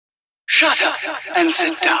Shut up and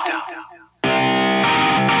sit down.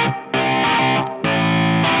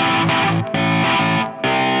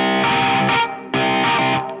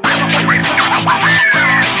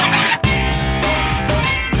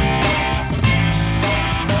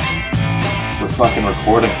 We're fucking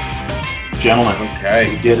recording. Gentlemen, okay,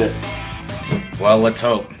 we did it. Well, let's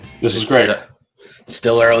hope. This is great.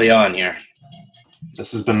 Still early on here.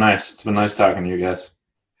 This has been nice. It's been nice talking to you guys.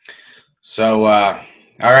 So, all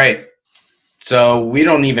right. So we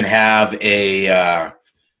don't even have a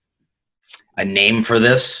name for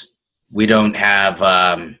this. We don't have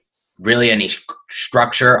really any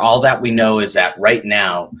structure. All that we know is that right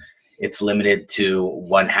now it's limited to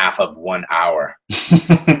 1/2 of 1 hour.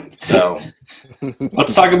 So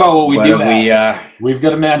let's talk about what we do. We've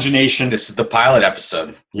got imagination. This is the pilot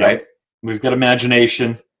episode, right? We've got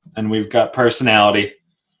imagination and we've got personality.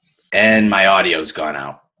 And my audio's gone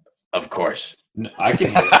out, of course. No, I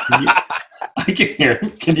can hear him. I can hear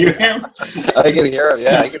him. Can you hear him? I can hear him,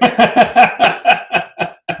 yeah. I can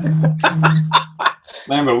hear him.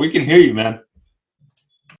 Lambert, we can hear you, man.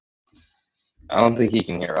 I don't think he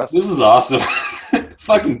can hear us. This is awesome.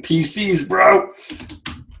 Fucking PCs, bro.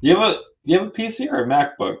 You have a PC or a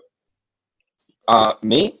MacBook?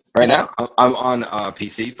 Me right now. I'm on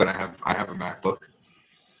PC, but I have a MacBook.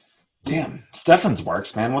 Damn, Stefan's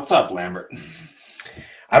works, man. What's up, Lambert?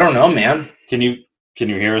 I don't know, man. Can you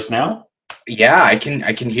hear us now? Yeah, I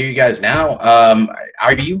can hear you guys now.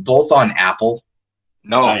 Are you both on Apple?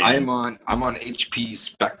 No, I'm on HP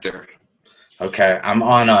Spectre. Okay, I'm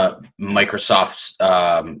on a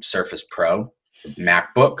Microsoft Surface Pro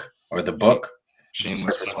MacBook or the book.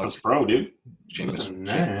 Surface Pro, dude.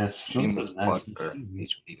 Nice.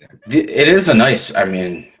 It is a nice. I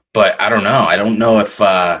mean, but I don't know. I don't know if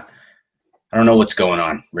I don't know what's going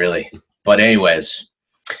on really. But anyways,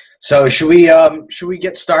 so should we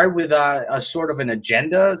get started with a sort of an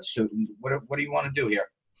agenda? So what do you want to do here?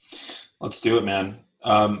 Let's do it, man.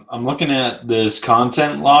 I'm looking at this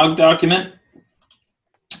content log document,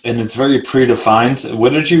 and it's very predefined.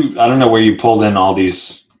 I don't know where you pulled in all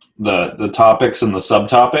these, the topics and the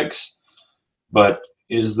subtopics, but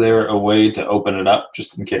is there a way to open it up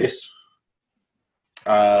just in case?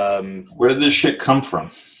 Where did this shit come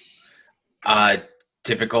from?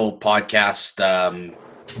 Typical podcast,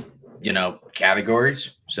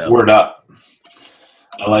 categories. So word up.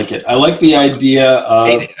 I like it. I like the idea of.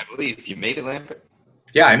 I believe you made it, Lambert.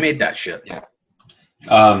 Yeah, I made that shit. Yeah.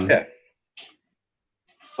 Yeah.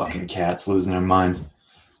 Fucking cats losing their mind.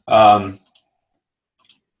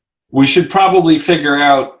 We should probably figure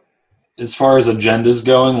out, as far as agendas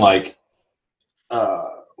going, like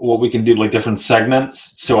what we can do, like different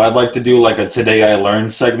segments. So I'd like to do like a Today I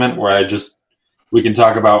Learned segment where we can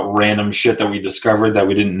talk about random shit that we discovered that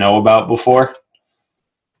we didn't know about before.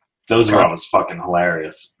 Those are always fucking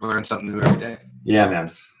hilarious. Learn something new every day. Yeah,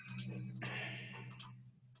 man.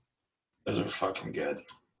 Those are fucking good.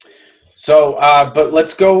 So, but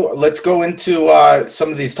let's go into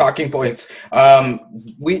some of these talking points.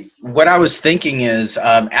 What I was thinking is,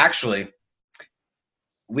 actually,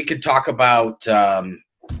 we could talk about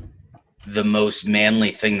the most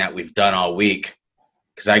manly thing that we've done all week,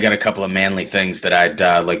 because I got a couple of manly things that I'd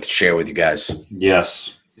like to share with you guys.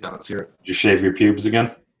 Yes. Yeah, let's hear it. Did you shave your pubes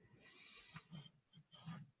again?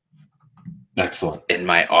 Excellent. And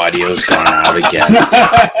my audio's gone out again.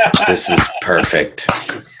 This is perfect.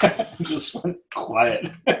 Just went quiet.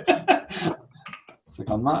 It's like,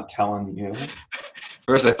 I'm not telling you.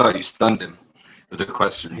 First, I thought you stunned him with a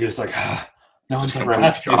question. He was like, no one's ever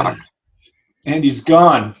asked me that. Andy's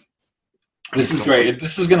gone. This is great.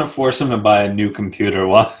 This is going to force him to buy a new computer.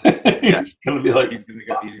 He's going to be like,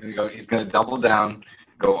 he's going to double down,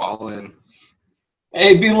 go all in.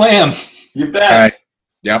 Hey, B. Lamb, you're back. All right.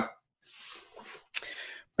 Yep.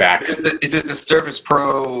 Back. Is it the Surface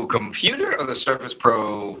Pro computer or the Surface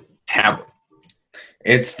Pro tablet?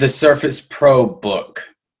 It's the Surface Pro book.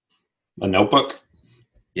 A notebook?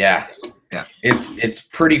 Yeah. Yeah. It's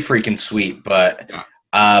pretty freaking sweet, but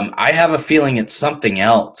I have a feeling it's something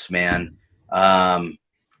else, man. I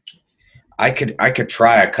could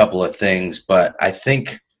try a couple of things, but I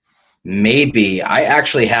think maybe I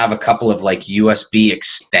actually have a couple of like USB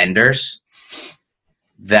extenders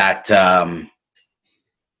that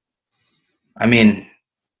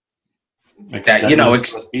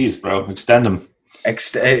USBs, bro. Extend them.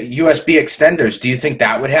 USB extenders. Do you think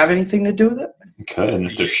that would have anything to do with it? It could,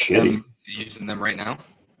 if they're shitty. Using them right now?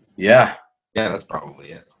 Yeah. Yeah, that's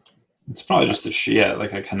probably it. It's probably just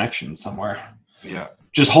like a connection somewhere. Yeah.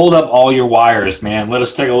 Just hold up all your wires, man. Let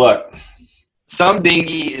us take a look. Some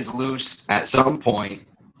dinghy is loose at some point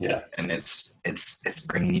Yeah. And it's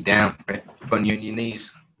bringing you down, putting you on your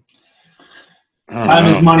knees. Time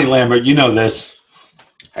is money, Lambert. You know this.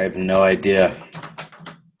 I have no idea.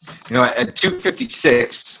 You know, at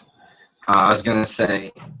 2:56, I was gonna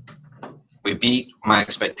say we beat my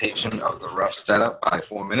expectation of the rough setup by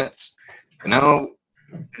 4 minutes. But now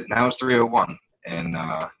it's 3:01, and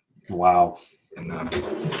wow. And I'm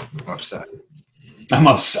upset. I'm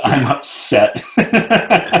upset.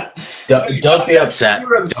 Don't be upset. You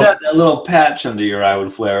were upset. That little patch under your eye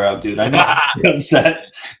would flare up, dude. I know. You're upset.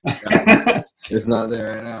 It's not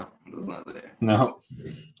there right now. It's not there. No.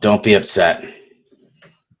 Don't be upset.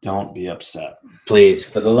 Don't be upset. Please,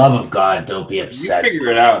 for the love of God, don't be upset. You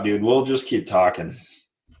figure it out, dude. We'll just keep talking.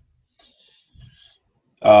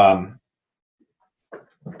 Can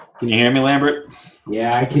you hear me, Lambert?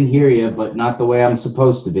 Yeah, I can hear you, but not the way I'm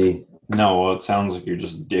supposed to be. No, well, it sounds like you're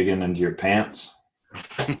just digging into your pants.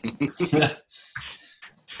 Like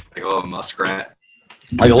a little muskrat.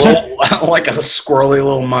 Like a little, like a squirrely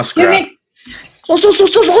little muskrat. All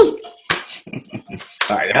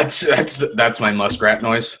right, that's my muskrat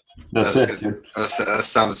noise. That's it, dude. That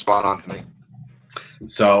sounded spot on to me.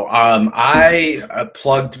 So I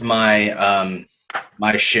plugged my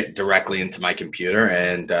my shit directly into my computer,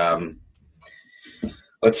 and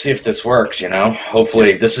let's see if this works. You know,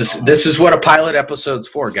 hopefully this is what a pilot episode's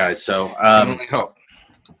for, guys. So I only hope.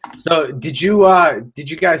 So did you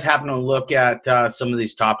guys happen to look at some of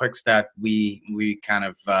these topics that we kind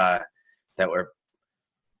of that were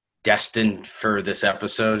destined for this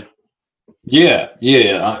episode? Yeah.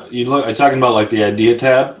 You look. Are you talking about like the idea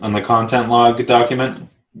tab on the content log document?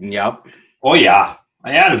 Yep. Oh yeah,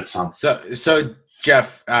 I added some. So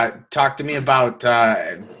Jeff, talk to me about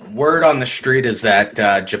word on the street is that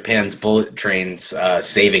Japan's bullet trains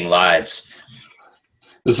saving lives.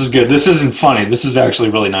 This is good. This isn't funny. This is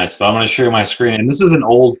actually really nice. But I'm going to share my screen. And this is an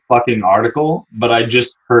old fucking article, but I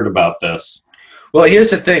just heard about this. Well,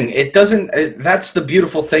 here's the thing. It doesn't. That's the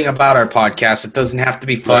beautiful thing about our podcast. It doesn't have to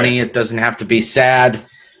be funny. Right. It doesn't have to be sad.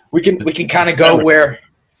 We can kind of go where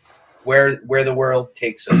the world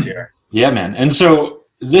takes us here. Yeah, man. And so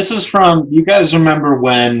this is from. You guys remember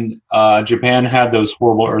when Japan had those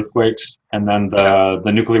horrible earthquakes, and then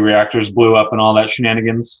the nuclear reactors blew up and all that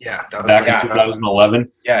shenanigans? Yeah, that was back in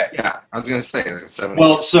 2011. Yeah. I was gonna say like 70.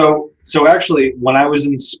 Well, so actually, when I was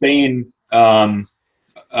in Spain.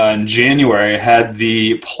 In January, I had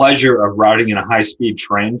the pleasure of riding in a high-speed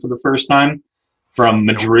train for the first time from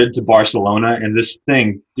Madrid to Barcelona. And this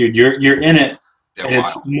thing, dude, you're in it, and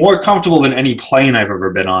it's more comfortable than any plane I've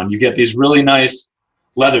ever been on. You get these really nice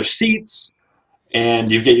leather seats, and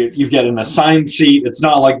you get an assigned seat. It's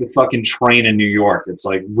not like the fucking train in New York. It's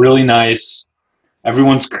like really nice.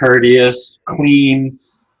 Everyone's courteous, clean,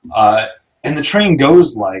 and the train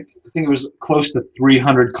goes like, I think it was close to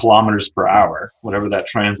 300 kilometers per hour, whatever that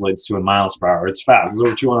translates to in miles per hour. It's fast. It's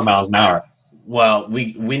over 200 miles an hour. Well,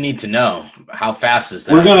 we need to know how fast is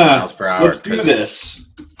that? We're gonna miles per hour. Let's do this.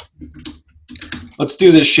 Let's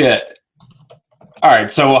do this shit. All right,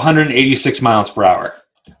 so 186 miles per hour.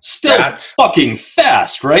 Still fucking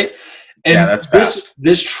fast, right? And yeah, that's fast.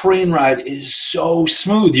 This train ride is so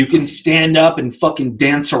smooth. You can stand up and fucking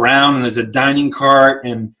dance around, and there's a dining cart,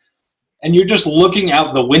 and you're just looking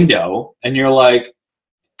out the window, and you're like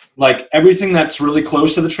everything that's really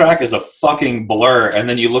close to the track is a fucking blur, and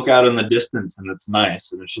then you look out in the distance, and it's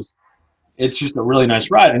nice, and it's just a really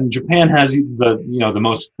nice ride. And Japan has the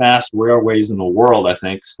most fast railways in the world, I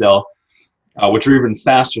think, still, which are even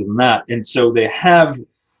faster than that. And so they have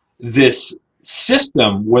this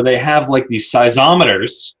system where they have like these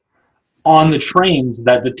seismometers on the trains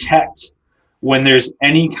that detect when there's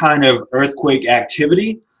any kind of earthquake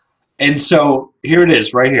activity. And so here it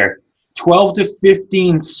is right here. 12 to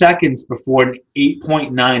 15 seconds before an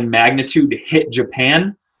 8.9 magnitude hit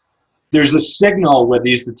Japan, there's a signal where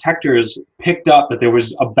these detectors picked up that there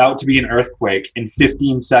was about to be an earthquake in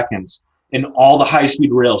 15 seconds, and all the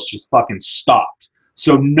high-speed rails just fucking stopped.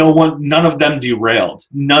 So none of them derailed.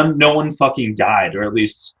 No one fucking died, or at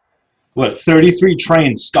least, 33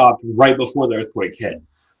 trains stopped right before the earthquake hit.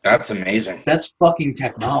 That's amazing. That's fucking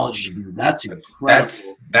technology, dude. That's incredible.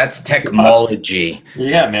 That's technology.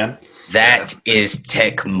 Yeah, man. That is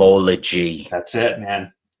technology. That's it,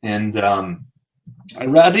 man. And I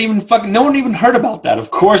didn't even no one even heard about that. Of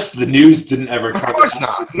course, the news didn't ever cover. Of course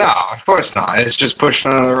not. No, of course not. It's just pushed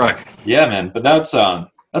under the rug. Yeah, man. But that's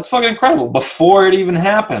fucking incredible. Before it even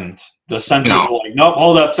happened, the centers were like, "Nope,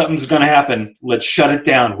 hold up, something's gonna happen. Let's shut it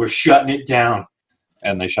down. We're shutting it down,"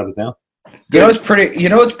 and they shut it down. You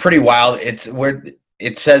know, it's pretty wild.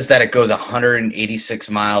 it says that it goes 186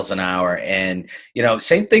 miles an hour, and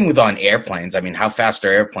same thing with on airplanes. I mean, how fast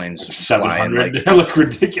are airplanes flying? 700. They look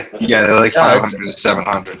ridiculous. Yeah, they're like No, 500 to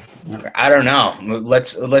 700. I don't know.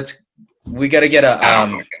 We got to get a. I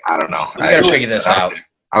don't know. We got to figure this out.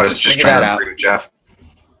 I was just Figure trying that to out. agree with Jeff.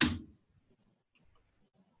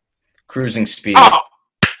 Cruising speed. Oh,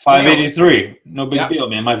 583. No big Yeah. deal,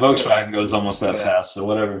 man. My Volkswagen goes almost that fast, so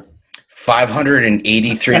whatever.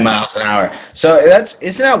 583 miles an hour. So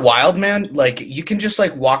isn't that wild, man? Like you can just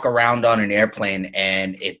like walk around on an airplane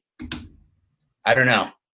and I don't know.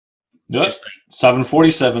 Yep. Just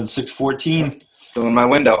 747, 614. still in my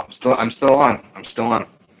window. I'm still on.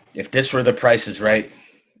 if this were The Price is Right,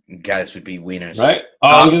 guys would be wieners. Right?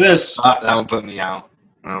 Oh, look at this. That would put me out.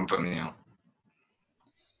 Yeah,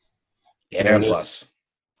 There it Airbus. is.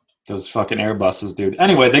 Those fucking Airbuses, dude.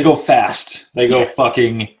 Anyway, they go fast. They go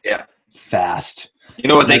fucking fast. You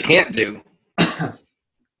know what they can't do?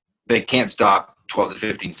 They can't stop 12 to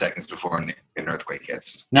 15 seconds before an earthquake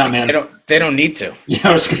hits. No, man. They don't need to. Yeah,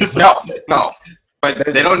 I was gonna say. No. But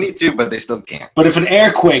they don't need to, but they still can't. But if an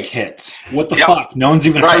airquake hits, what the Yep. fuck? No one's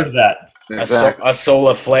even Right. heard of that. A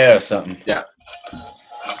solar flare or something. Yeah.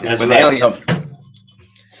 That's When right. aliens,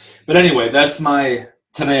 But anyway, that's my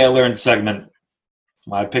Today I Learned segment.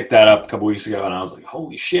 I picked that up a couple weeks ago, and I was like,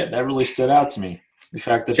 holy shit, that really stood out to me. The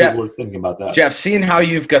fact that Jeff- people were thinking about that. Jeff, seeing how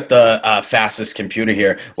you've got the fastest computer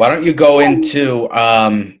here, why don't you go into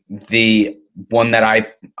the one that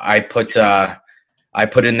I put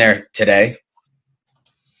in there today?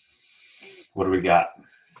 What do we got?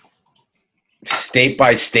 State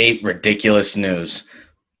by state ridiculous news.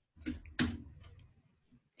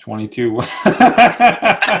 22.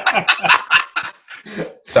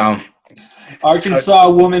 So Arkansas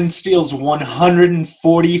woman steals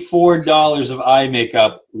 $144 of eye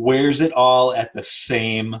makeup, wears it all at the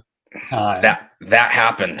same time. that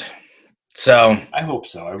happened. So I hope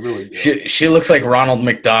so. I really do. she looks like Ronald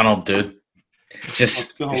McDonald, dude.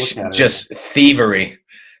 Let's go look at it. Just thievery.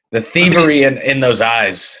 The thievery in those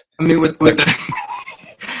eyes. I mean, with the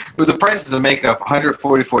with the prices of makeup,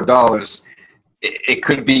 $144. It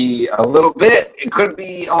could be a little bit. It could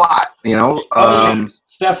be a lot. You know.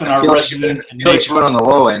 Stefan, I our feel like she resident went on the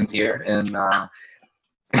low end here, and I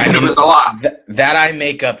it mean, was a lot. that eye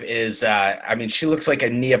makeup is. I mean, she looks like a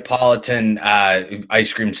Neapolitan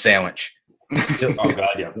ice cream sandwich. Oh God,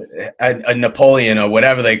 yeah. A Napoleon or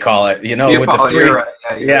whatever they call it. You know, with the three. You're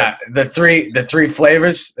right. You're right. The three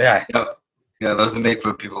flavors. Yeah. Yeah, those are made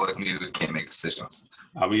for people like me who can't make decisions.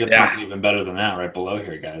 We got something even better than that right below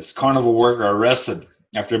here, guys. Carnival worker arrested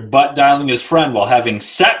after butt dialing his friend while having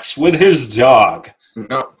sex with his dog.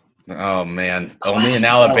 No. Oh man, only in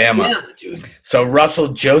Alabama. Dude. So Russell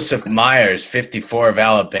Joseph Myers, 54 of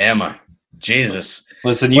Alabama. Jesus.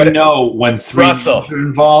 Listen, when three Russell. are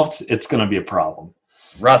involved, it's going to be a problem.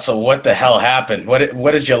 Russell, what the hell happened? What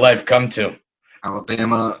has your life come to?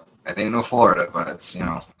 Alabama, I ain't no Florida, but it's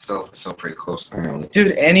still pretty close apparently.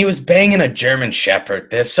 Dude, and he was banging a German Shepherd.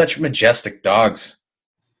 They're such majestic dogs.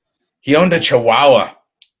 He owned a Chihuahua.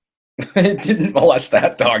 Didn't molest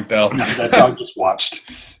that dog though. No, that dog just watched.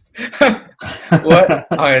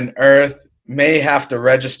 What on earth? May have to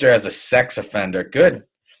register as a sex offender. Good.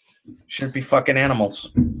 Shouldn't be fucking animals.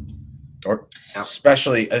 Or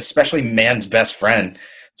especially man's best friend.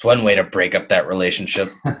 It's one way to break up that relationship.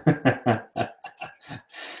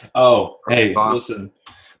 Oh, hey, listen.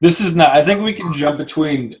 This is not. I think we can jump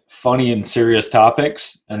between funny and serious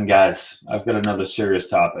topics. And guys, I've got another serious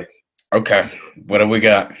topic. Okay, what do we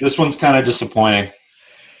got? This one's kind of disappointing,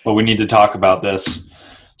 but we need to talk about this.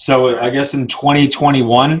 So I guess in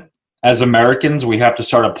 2021, as Americans, we have to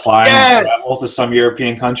start applying travel to some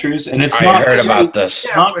European countries, and it's I heard about this.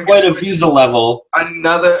 It's not quite a visa level.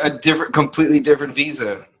 Completely different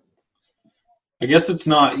visa. I guess it's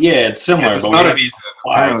not. Yeah, it's similar. Yes, it's but not we a visa.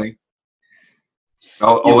 apply. Apparently.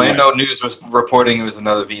 Orlando News was reporting it was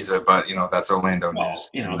another visa, but that's Orlando Well, News.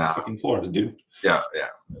 it's fucking Florida, dude. Yeah.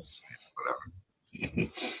 It's whatever.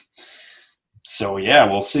 So yeah,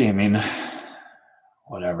 we'll see. I mean,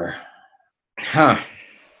 whatever. Huh.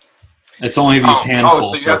 It's only these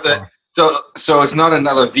handfuls. So you have to. So it's not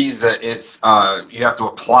another visa. It's you have to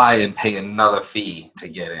apply and pay another fee to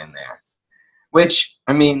get in there. Which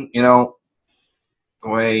I mean, the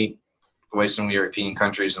way some European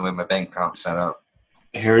countries and the way my bank account's set up.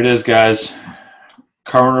 Here it is, guys.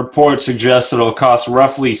 Current report suggests it'll cost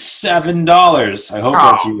roughly $7. I hope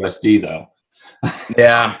that's USD though.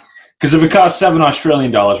 Yeah. Because if it costs $7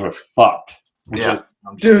 Australian, we're fucked.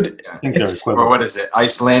 Dude, I think they're Or equivalent. what is it?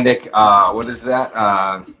 Icelandic. What is that?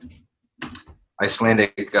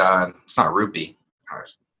 Icelandic. It's not rupee.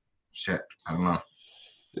 Shit. I don't know.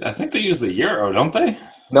 I think they use the euro, don't they?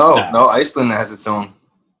 No. Iceland has its own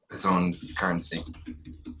currency.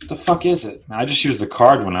 What the fuck is it? I just used the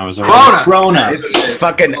card when I was over Krona. It's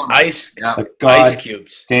fucking ice. Yeah. Like, Ice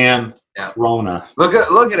cubes. damn Yeah. Krona. Look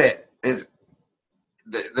at it. It's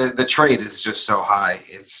the trade is just so high.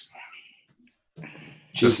 It's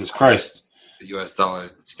Jesus Christ. the U.S.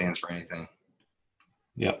 dollar stands for anything.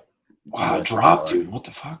 Yep. Wow, it dropped, dude. What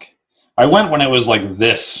the fuck? I went when it was like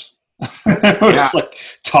this. It was like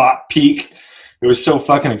top peak. It was so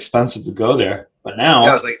fucking expensive to go there. But now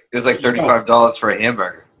it was like $35 for a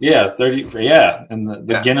hamburger. Yeah, 30 for and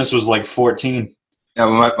the Guinness was like 14. Yeah,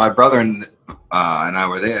 well, my brother and I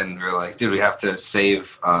were there, and we were like, dude, we have to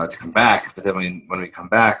save to come back. But then when we come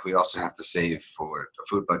back, we also have to save for the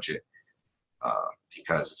food budget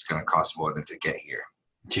because it's going to cost more than to get here.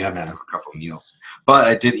 Yeah, man. For a couple meals. But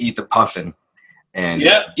I did eat the puffin. And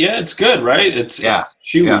it's good, right? It's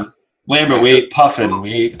chewy. Yeah. Lambert, we ate puffin.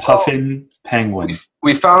 We ate puffin penguin.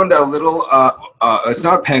 We found a little. It's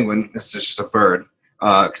not a penguin. It's just a bird.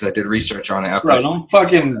 Because I did research on it after. Bro, don't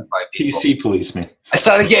fucking PC police me. I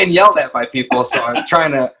started getting yelled at by people, so I'm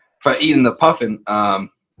trying for eating the puffin.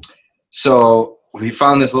 So we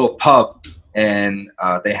found this little pub, and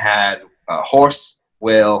they had horse,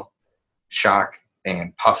 whale, shark,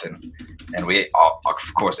 and puffin, and we ate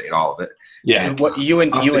of course ate all of it. Yeah. And what you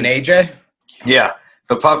and AJ? Yeah,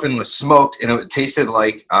 the puffin was smoked, and it tasted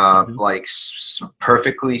like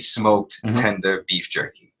perfectly smoked tender beef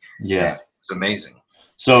jerky. Yeah, it's amazing.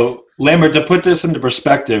 So, Lambert, to put this into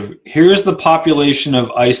perspective, here's the population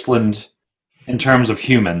of Iceland in terms of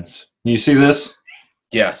humans. Can you see this?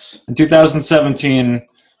 Yes. In 2017,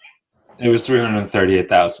 it was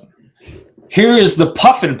 338,000. Here is the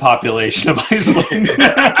puffin population of Iceland. Look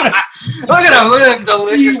at them,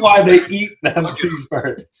 delicious. See why they eat these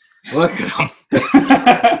birds. Look at them.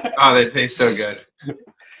 Oh, they taste so good.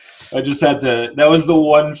 I just had to. That was the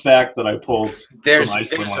one fact that I pulled from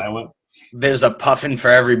Iceland when I went. There's a puffin for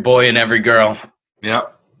every boy and every girl.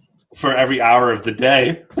 Yep. For every hour of the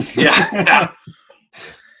day. Yeah.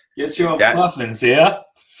 Get you a puffins, yeah?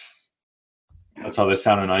 That's how they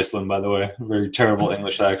sound in Iceland, by the way. Very terrible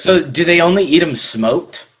English accent. So, do they only eat them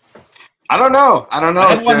smoked? I don't know. I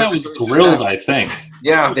had one that was grilled, I think.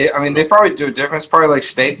 Yeah, they probably do a difference. Probably like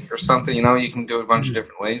steak or something. You know, you can do it a bunch of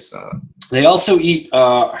different ways. They also eat.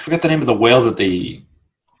 I forgot the name of the whale that they eat.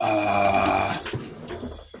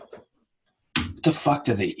 What the fuck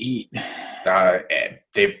do they eat?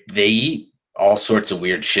 They eat all sorts of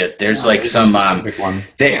weird shit. There's like some one.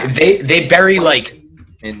 They bury like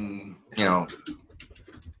in you know.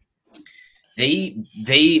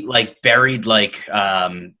 They like buried like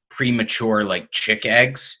premature like chick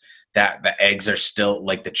eggs that the eggs are still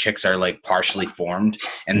like the chicks are like partially formed,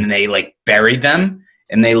 and then they like bury them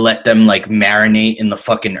and they let them like marinate in the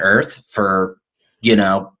fucking earth for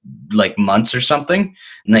like months or something,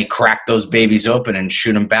 and they crack those babies open and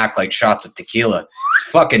shoot them back like shots of tequila.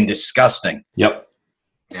 It's fucking disgusting. Yep.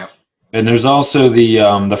 And there's also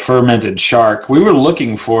the fermented shark. We were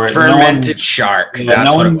looking for it. Fermented shark.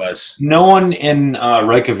 That's what it was. No one in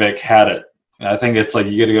Reykjavik had it. I think it's like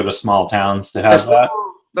you got to go to small towns to have that.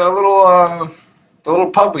 The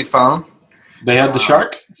little pub we found. They had the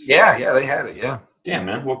shark? Yeah, they had it. Yeah. Damn,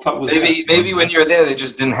 man, what pub was that? Maybe when you were there, they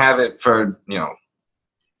just didn't have it for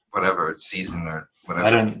whatever season or whatever. I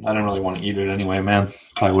didn't really want to eat it anyway, man.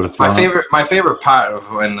 Probably would have. My favorite part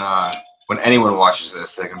of when anyone watches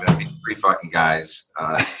this, they're gonna be three fucking guys.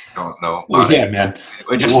 Don't know. Well, yeah, man.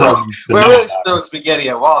 We're really throwing spaghetti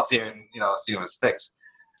at walls here, and see what sticks.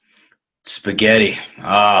 Spaghetti.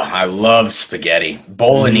 I love spaghetti.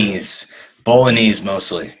 Bolognese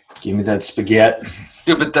mostly. Give me that spaghetti.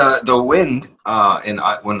 Dude, but the wind,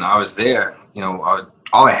 when I was there,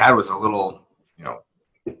 all I had was a little,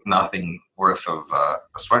 nothing worth of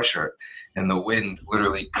a sweatshirt, and the wind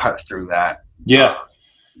literally cut through that. Yeah.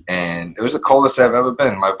 And it was the coldest I've ever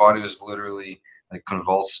been. My body was literally like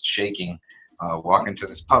convulsed, shaking, walking to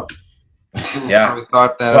this pub. Yeah. I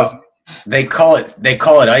thought that they call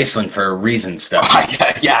it Iceland for a reason, stuff.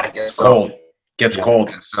 Yeah, I guess so. Cold. Gets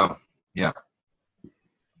cold. So, yeah.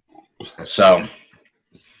 So.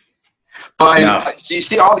 But so you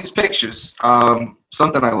see all these pictures.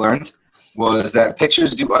 Something I learned was that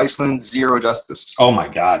pictures do Iceland zero justice. Oh my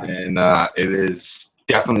god! And it is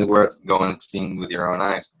definitely worth going and seeing with your own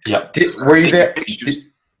eyes. Yep. Were you there?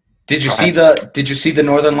 Did you see the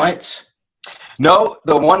Northern Lights? No,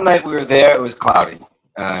 the one night we were there, it was cloudy,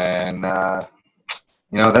 and that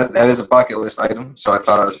is a bucket list item. So I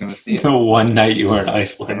thought I was going to see it. One night you were in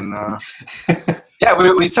Iceland. And, yeah,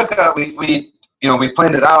 we took we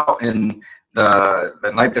planned it out, and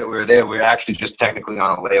the night that we were there, we were actually just technically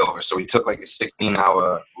on a layover. So we took like a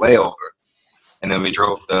 16-hour layover, and then we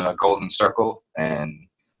drove the Golden Circle and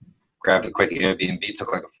grabbed a quick Airbnb,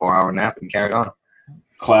 took like a 4-hour nap, and carried on.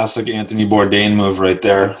 Classic Anthony Bourdain move right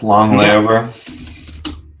there. Long layover.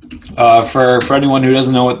 For anyone who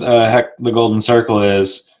doesn't know what the heck the Golden Circle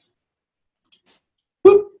is,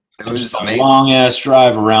 It was just a amazing. long ass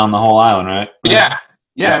drive around the whole island, right? Yeah.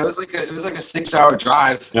 It was like a 6-hour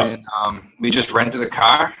drive, Yep. and we just rented a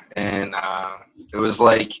car, and it was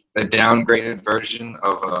like a downgraded version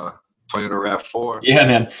of a Toyota RAV4. Yeah,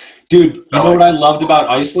 man. Dude, you know what I loved about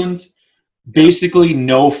Iceland? Basically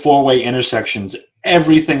no four-way intersections.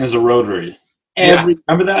 Everything is a rotary.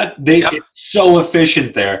 Remember that? It's so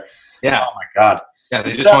efficient there. Yeah. Oh my God. Yeah,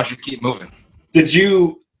 they just want you to keep moving.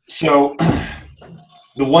 So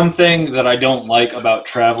the one thing that I don't like about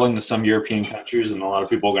traveling to some European countries, and a lot of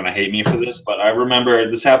people are going to hate me for this, but I remember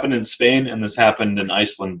this happened in Spain and this happened in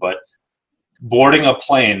Iceland, but boarding a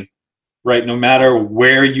plane, right, no matter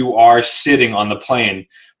where you are sitting on the plane,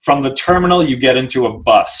 from the terminal you get into a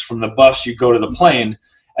bus. From the bus you go to the plane,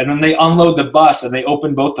 and then they unload the bus and they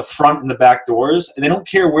open both the front and the back doors, and they don't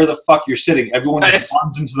care where the fuck you're sitting. Everyone just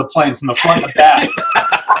runs into the plane from the front and the back.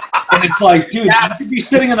 And it's like, dude, you could be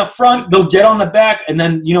sitting in the front, they'll get on the back, and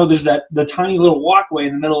then, there's the tiny little walkway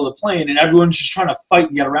in the middle of the plane, and everyone's just trying to fight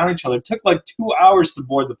and get around each other. It took like 2 hours to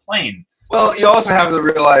board the plane. Well, you also have to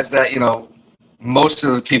realize that, most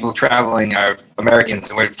of the people traveling are Americans,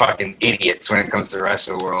 and we're fucking idiots when it comes to the rest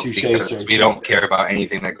of the world because we don't care about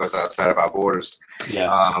anything that goes outside of our borders.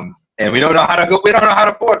 Yeah. And we don't know how to go. We don't know how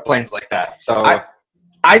to board planes like that. So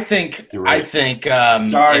I think.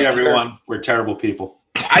 Sorry, everyone. We're terrible people.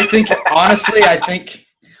 I think honestly, I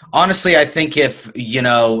think if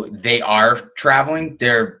they are traveling,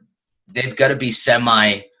 they've got to be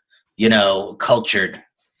semi, cultured,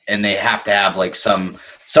 and they have to have like some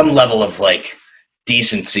level of like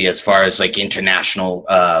decency as far as like international,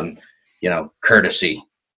 courtessy.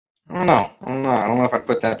 I don't know. I don't know if I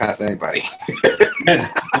put that past anybody. No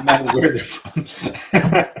matter where they're from.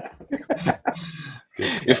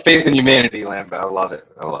 Your faith in humanity, Lambert. I love it.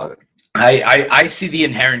 I see the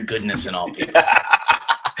inherent goodness in all people.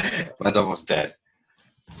 Mine's almost dead.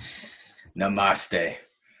 Namaste.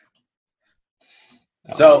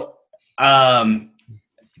 So,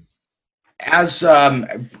 as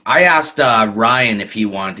I asked Ryan if he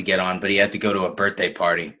wanted to get on, but he had to go to a birthday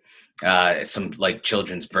party, some like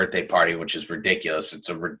children's birthday party, which is ridiculous. It's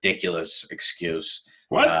a ridiculous excuse.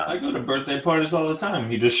 What? I go to birthday parties all the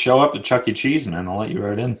time. You just show up at Chuck E. Cheese, man. I'll let you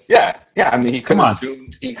right in. Yeah. I mean, he could have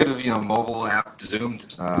zoomed. He could have, mobile app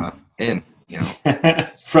zoomed in.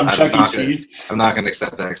 From Chuck E. Cheese. I'm not going to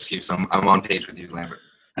accept that excuse. I'm on page with you, Lambert.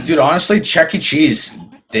 Dude, honestly, Chuck E. Cheese,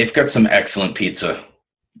 they've got some excellent pizza.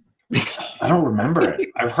 I don't remember it.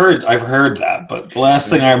 I've heard that, but the last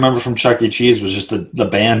thing I remember from Chuck E. Cheese was just the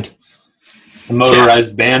band, the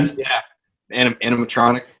motorized band. Yeah,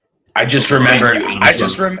 animatronic. I just remember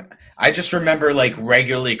like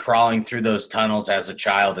regularly crawling through those tunnels as a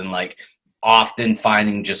child and like often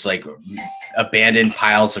finding just like abandoned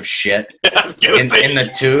piles of shit in the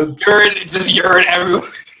tubes. Urine everywhere.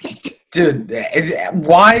 Dude,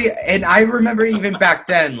 why? And I remember even back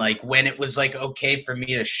then, like when it was like okay for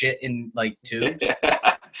me to shit in like tubes.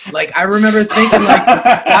 Like I remember thinking,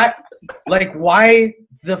 why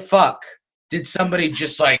the fuck did somebody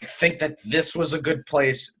just like think that this was a good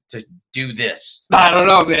place to do this? I don't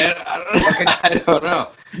know, man. I don't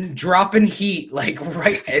know. Dropping heat, like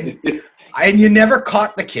right, and you never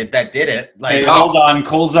caught the kid that did it. Like, hey, hold on,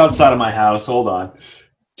 Cole's outside of my house. Hold on.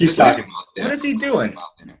 Keep talking. What is he doing?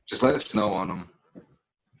 Just let it snow on him.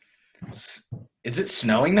 Is it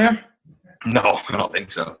snowing there? No, I don't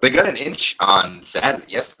think so. They got an inch on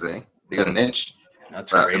yesterday. They got an inch.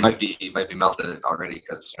 That's right. It might be melted already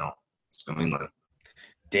because it's New England.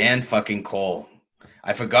 Dan fucking Cole.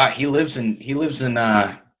 I forgot he lives in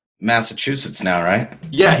Massachusetts now, right?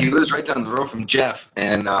 Yeah, he lives right down the road from Jeff,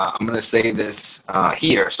 and I'm gonna say this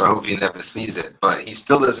here, so I hope he never sees it. But he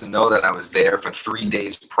still doesn't know that I was there for 3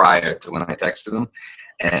 days prior to when I texted him,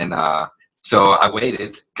 and so I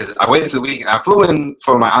waited till the week. I flew in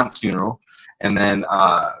for my aunt's funeral, and then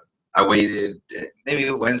I waited maybe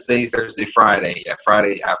Wednesday, Thursday, Friday. Yeah,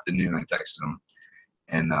 Friday afternoon I texted him,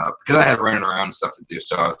 and because I had running around and stuff to do,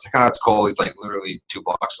 so I was like, "Oh, it's Cole. He's like literally 2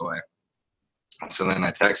 blocks away." So then I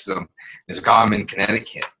texted him. He's like, "Oh, I'm in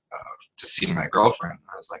Connecticut to see my girlfriend."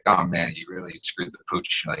 I was like, "Oh man, you really screwed the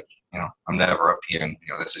pooch. Like, I'm never up here, and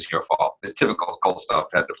this is your fault." It's typical Cole stuff.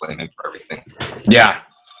 I had to blame him for everything. Yeah.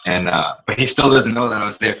 And but he still doesn't know that I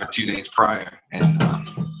was there for 2 days prior. And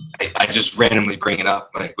I just randomly bring it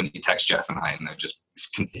up, like when you text Jeff and I just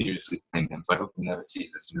continuously playing him. So I hope he never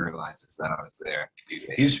sees this and realizes that I was there.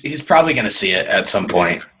 He's probably gonna see it at some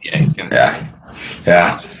point. Yeah, he's gonna see it.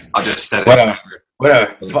 Yeah. I'll just set it.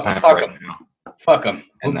 Whatever. Fuck him. Now. Fuck him.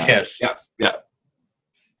 Who And, cares? Yeah.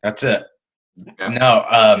 That's it. Yeah.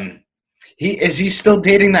 No. Is he still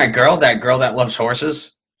dating that girl? That girl that loves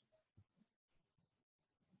horses?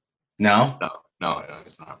 No. No,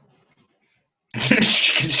 it's not.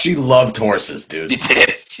 She loved horses, dude.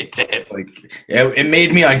 She did. Like it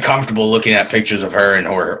made me uncomfortable looking at pictures of her and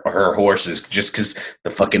her horses, just because the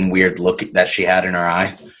fucking weird look that she had in her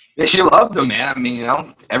eye. Yeah, she loved him, man. I mean,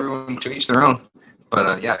 everyone to each their own.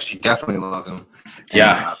 But yeah, she definitely loved him.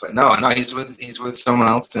 Yeah. But no, he's with someone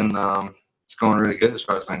else, and it's going really good as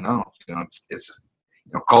far as I know. It's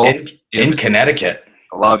Cole in Connecticut.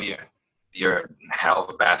 I love you. You're a hell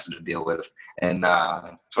of a bastard to deal with, and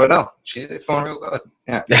so I know it's going real good.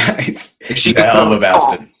 Yeah, She's a hell of a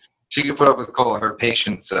bastard. She could put up with Cole. Her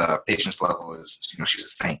patience level is, she's a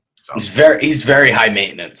saint. So. He's very high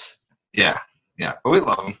maintenance. Yeah, but we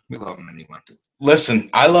love him. We love him anyway. Listen,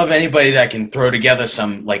 I love anybody that can throw together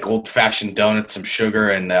some like old-fashioned donuts, some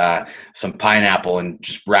sugar, and some pineapple, and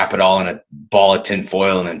just wrap it all in a ball of tin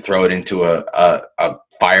foil, and then throw it into a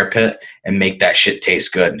fire pit and make that shit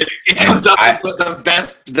taste good. It comes up with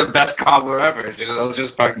the best cobbler ever. It'll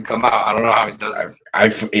just fucking come out. I don't know how he does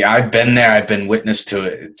it. I've been there. I've been witness to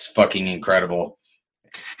it. It's fucking incredible.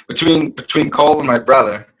 Between Cole and my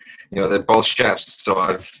brother, they're both chefs.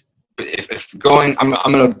 So if going, I'm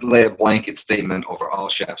going to lay a blanket statement over all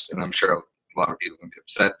chefs, and I'm sure a lot of people are going to be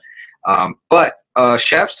upset. But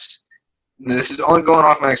chefs, this is only going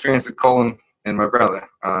off my experience with Cole and my brother.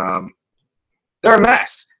 They're a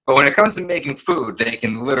mess. But when it comes to making food, they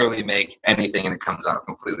can literally make anything and it comes out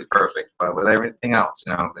completely perfect. But with everything else,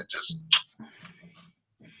 they just,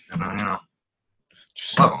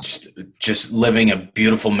 just living a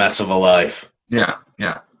beautiful mess of a life. Yeah.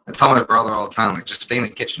 I tell my brother all the time, like, just stay in the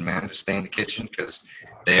kitchen, man. Just stay in the kitchen, because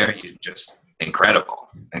there you're just incredible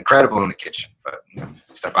in the kitchen. But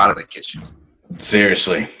step out of the kitchen.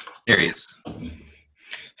 Seriously. Here he is.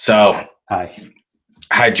 So,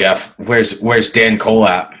 hi, Jeff. Where's Dan Cole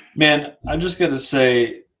at? Man, I'm just gonna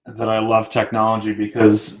say that I love technology,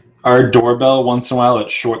 because our doorbell once in a while it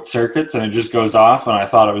short circuits and it just goes off, and I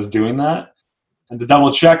thought it was doing that. And to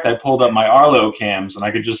double check, I pulled up my Arlo cams, and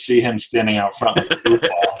I could just see him standing out front with a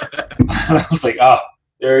goofball. And I was like, oh,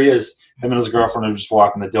 there he is. Him and his girlfriend are just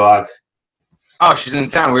walking the dog. Oh, she's in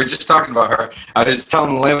town. We were just talking about her. I was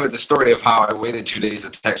telling Lambert the story of how I waited 2 days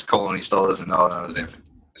to text Cole, and he still doesn't know that I was there.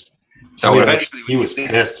 So eventually, he was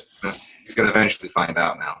pissed. He's going to eventually find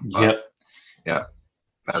out now. Yep. Yeah.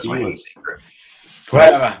 That's my secret.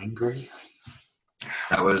 Angry.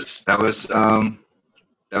 That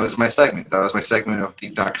was my segment. That was my segment of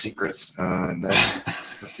Deep Dark Secrets. And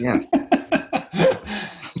that's the end.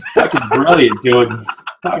 Fucking brilliant, dude.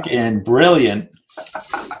 Fucking brilliant.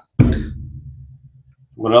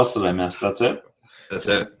 What else did I miss? That's it? That's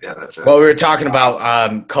it. Yeah, that's it. Well, we were talking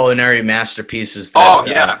about culinary masterpieces.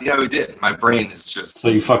 Yeah, we did. My brain is just... So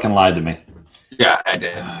you fucking lied to me. Yeah, I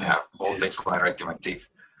did. Yeah, whole thing's flying right through my teeth.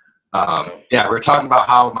 Yeah, we were talking about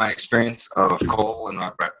how my experience of Cole and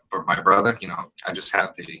my brother, I just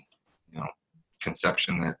have the,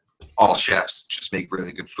 conception that all chefs just make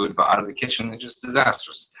really good food, but out of the kitchen, they're just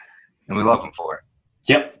disastrous. And we love them for it.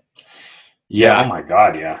 Yep. Yeah, oh my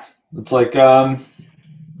God, yeah. It's like, I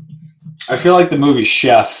feel like the movie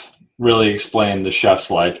Chef really explained the chef's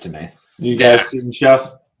life to me. You guys seen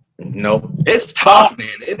Chef? Nope. It's tough, man.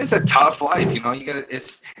 It is a tough life.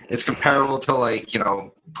 It's comparable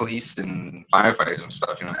to police and firefighters and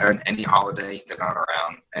stuff. Any holiday they're not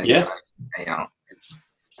around. Anytime. Yeah. It's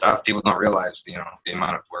stuff people don't realize. The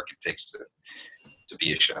amount of work it takes to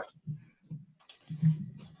be a chef.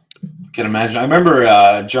 Can imagine. I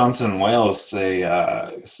remember Johnson and Wales. They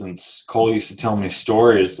since Cole used to tell me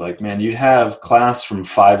stories, like, man, you'd have class from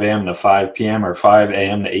 5 a.m. to 5 p.m. or 5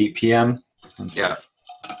 a.m. to 8 p.m. Yeah.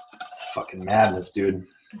 Fucking madness, dude.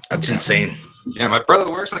 That's insane. Yeah, my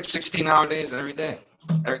brother works like 16-hour days every day.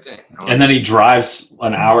 And then he drives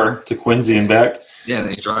an hour to Quincy and back. Yeah, then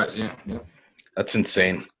he drives. Yeah. That's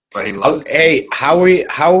insane. But he loves. Hey, how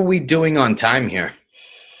are we doing on time here?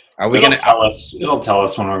 Are we It'll tell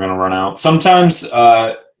us when we're gonna run out. Sometimes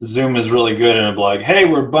Zoom is really good and it'll be like, hey,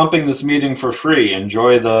 we're bumping this meeting for free.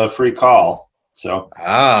 Enjoy the free call. So.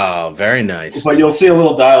 Oh, very nice. But you'll see a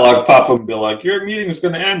little dialogue pop up and be like, your meeting is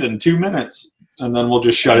going to end in 2 minutes. And then well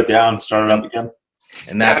just shut it down and start it up again.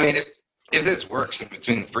 And that's... if this works in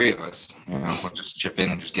between the three of us, we'll just chip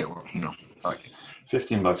in and just get,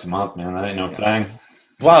 $15 a month, man. That ain't no thing.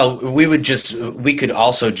 Well, we could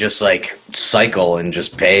also just like cycle and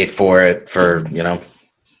just pay for it for,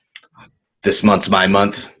 this month's my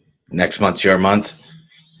month, next month's your month.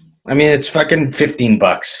 I mean, it's fucking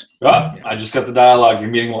 $15. Oh, I just got the dialogue. Your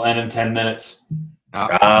meeting will end in 10 minutes.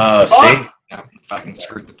 Oh, see? Yeah, fucking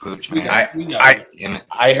screwed the pooch, We man. got, we got Damn it.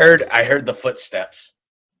 I heard the footsteps.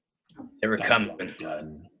 They were coming.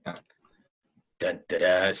 done. Dun, dun,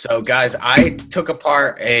 dun. So, guys, I took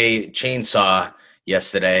apart a chainsaw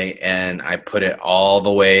yesterday and I put it all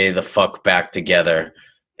the way the fuck back together,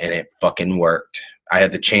 and it fucking worked. I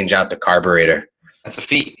had to change out the carburetor. That's a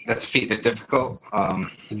feat. They're difficult.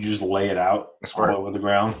 Did you just lay it out That's all where- over the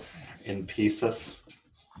ground in pieces?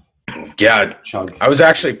 Yeah, Chug. I was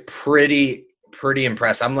actually pretty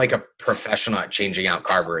impressed. I'm like a professional at changing out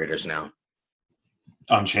carburetors now.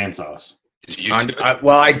 On chainsaws. Did you do it?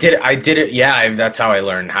 I did it. Yeah, that's how I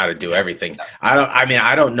learned how to do everything.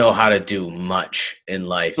 I don't know how to do much in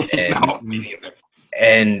life, and No, me neither.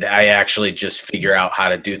 and I actually just figure out how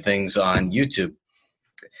to do things on YouTube.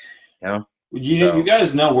 So- You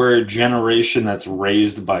guys know we're a generation that's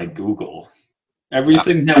raised by Google.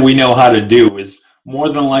 Everything that we know how to do is more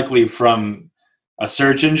than likely from a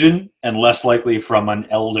search engine and less likely from an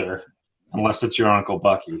elder, unless it's your Uncle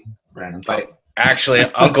Bucky, Brandon. But Actually,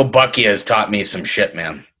 Uncle Bucky has taught me some shit,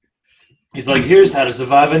 man. He's like, here's how to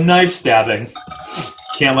survive a knife stabbing.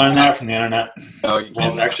 Can't learn that from the internet. no, you Well,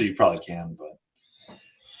 can't. actually, you probably can,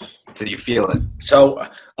 but Until you feel it. So,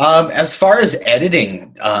 as far as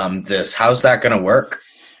editing this, how's that going to work?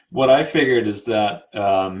 what I figured is that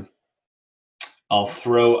I'll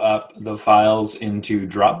throw up the files into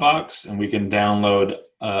Dropbox, and we can download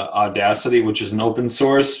Audacity, which is an open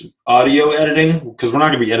source audio editing, because we're not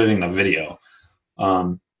going to be editing the video,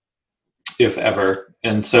 if ever.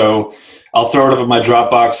 And so I'll throw it up in my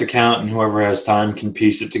Dropbox account, and whoever has time can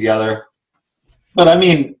piece it together. But I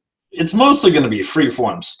mean, it's mostly going to be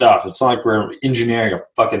free-form stuff. It's not like we're engineering a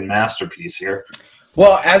fucking masterpiece here.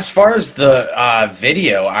 Well, as far as the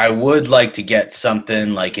video, I would like to get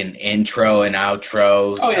something like an intro and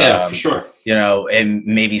outro. Oh, yeah, for sure. And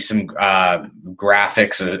maybe some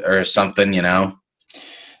graphics or something,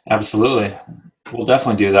 Absolutely. We'll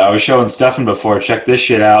definitely do that. I was showing Stefan before. Check this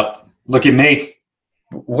shit out. Look at me.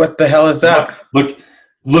 What the hell is that?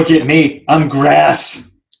 Look at me. I'm grass.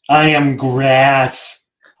 I am grass.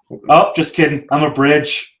 Oh, just kidding. I'm a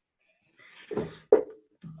bridge.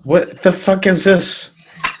 What the fuck is this?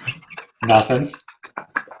 Nothing.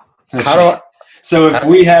 How do I? So if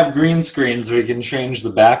we have green screens, we can change the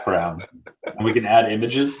background and we can add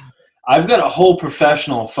images. I've got a whole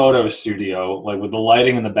professional photo studio, like with the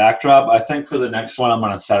lighting and the backdrop. I think for the next one, I'm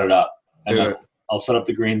going to set it up. And then I'll set up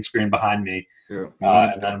the green screen behind me,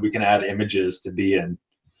 and then we can add images to be in.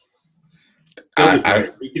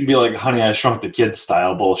 We can be like Honey, I Shrunk the Kids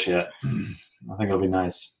style bullshit. I think it'll be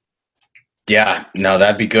nice. Yeah, no,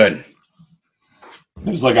 that'd be good. It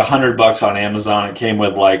was like $100 on Amazon. It came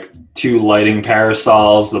with like 2 lighting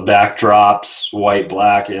parasols, the backdrops, white,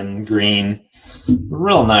 black, and green.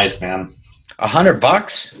 Real nice, man.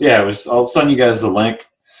 $100? Yeah, it was. I'll send you guys the link.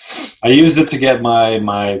 I used it to get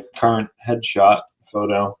my current headshot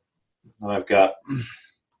photo that I've got.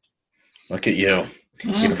 Look at you.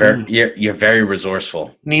 You're very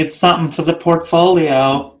resourceful. Need something for the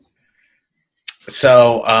portfolio.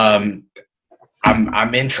 So,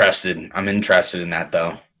 I'm interested. I'm interested in that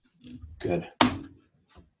though. Good.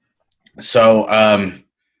 So,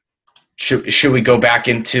 should we go back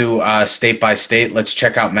into state by state? Let's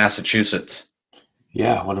check out Massachusetts.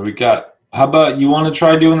 Yeah, what do we got? How about you want to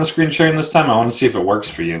try doing the screen sharing this time? I want to see if it works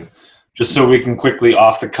for you. Just so we can quickly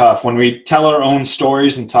off the cuff. When we tell our own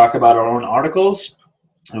stories and talk about our own articles,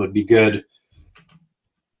 it would be good.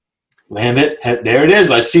 Land it. There it is.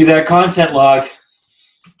 I see that content log.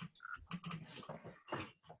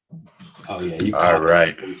 Oh, yeah. You copy All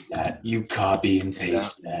right. and paste that. You copy and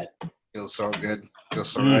paste that. Feels so good. Feels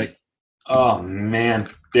so Mm. right. Oh, man.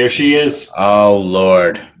 There she is. Oh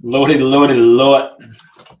Lord. Loaded, loaded, load.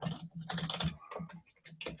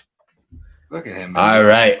 Look at him. Man. All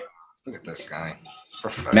right. Look at this guy.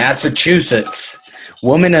 Perfect. Massachusetts.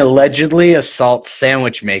 Woman allegedly assaults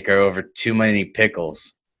sandwich maker over too many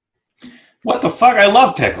pickles. What the fuck? I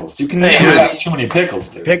love pickles. You can never have too many pickles,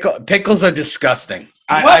 dude. Pickles are disgusting.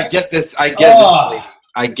 What? I get this. I get Oh. this.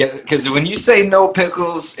 I get it, because when you say no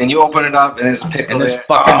pickles and you open it up and there's pickles, And there's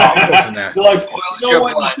fucking pickles in there. You're like, Boils you your know what?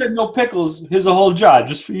 You blood. said no pickles. Here's a whole jar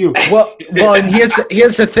just for you. Well, and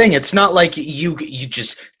here's the thing. It's not like you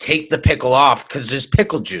just take the pickle off because there's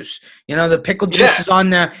pickle juice. You know, the pickle juice is on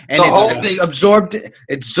there, and The whole it's thing- absorbed.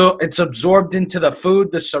 It's absorbed into the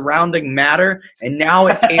food, the surrounding matter, and now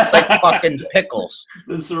it tastes like fucking pickles.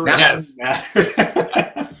 The surrounding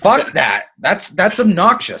matter. Fuck that. That's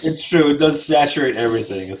obnoxious. It's true. It does saturate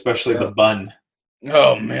everything, especially the bun.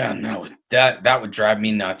 Oh man, no, that would drive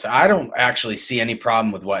me nuts. I don't actually see any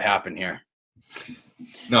problem with what happened here.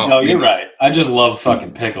 No, you're right. I just love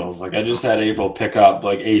fucking pickles. Like, I just had April pick up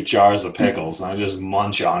like 8 jars of pickles, and I just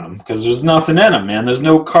munch on them because there's nothing in them, man. There's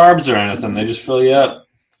no carbs or anything. They just fill you up.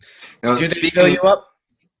 No, Do they fill you up?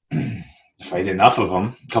 If I eat enough of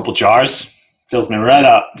them, a couple jars, fills me right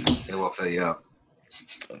up. It will fill you up.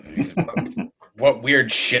 What weird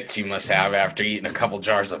shits you must have after eating a couple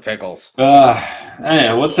jars of pickles.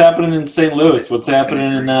 Hey, what's happening in St. Louis? What's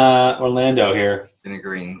happening in Orlando here? In a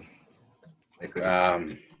green.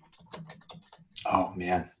 Oh,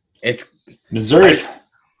 man. It's Missouri.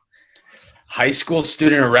 high school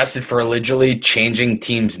student arrested for allegedly changing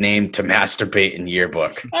team's name to masturbate in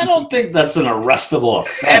yearbook. I don't think that's an arrestable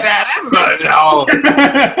offense. And that is not no.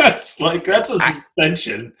 It's like, that's a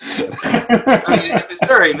suspension. I mean, in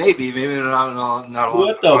Missouri, maybe not.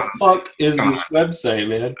 What the fuck is this website,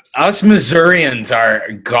 man? Us Missourians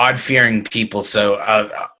are God-fearing people, so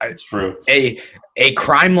It's true. a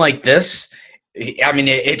crime like this, I mean,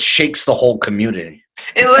 it shakes the whole community.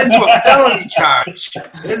 It led to a felony charge.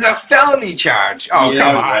 It's a felony charge. Oh, Yeah,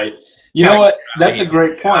 come on. right. You know what? That's a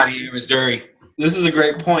great Out of point. here, Missouri. This is a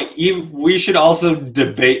great point. We should also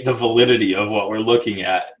debate the validity of what we're looking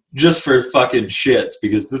at, just for fucking shits,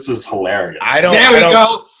 because this is hilarious. There we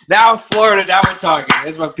go. Now Florida, now we're talking.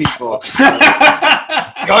 There's my people.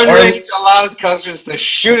 Gun range allows customers to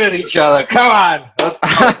shoot at each other. Come on. Let's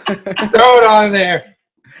go. Throw it on there.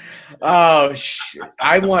 Oh,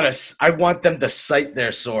 I want them to cite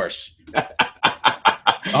their source.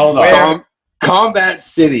 Hold on. Combat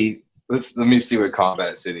City. Let me see what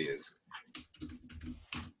Combat City is.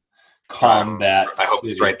 Combat. I hope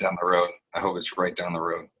it's City. right down the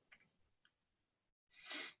road.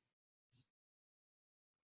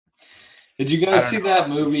 Did you guys see that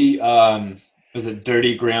movie? Was it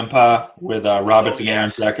Dirty Grandpa with Robert De Niro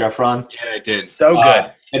and Zac Efron? Yeah, I did. So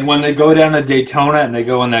good. And when they go down to Daytona and they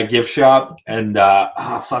go in that gift shop and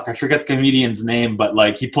I forget the comedian's name, but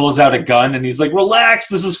like he pulls out a gun and he's like, "Relax,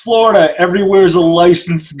 this is Florida. Everywhere's a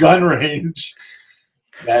licensed gun range."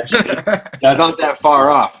 That shit. It's not that far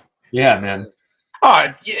off. Yeah, man.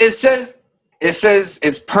 Oh, it says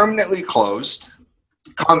it's permanently closed.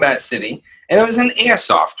 Combat City. And it was an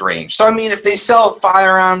airsoft range. So, I mean, if they sell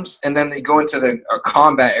firearms and then they go into the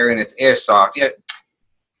combat area and it's airsoft,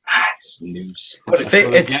 it's news.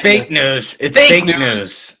 It's fake news. It's Fake fake news.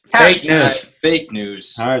 news. Fake Hashtag news. Fake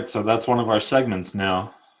news. All right, so that's one of our segments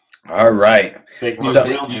now. All right. Fake news, So-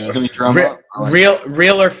 real news. Can we drum up?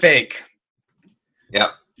 Real or fake? Yeah.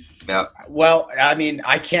 Well, I mean,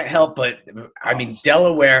 I can't help but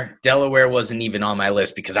Delaware wasn't even on my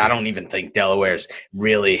list because I don't even think Delaware's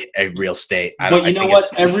really a real state. But you know what?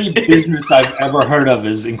 Every business I've ever heard of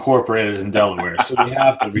is incorporated in Delaware, so we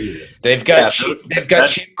have to read it. They've got Yeah,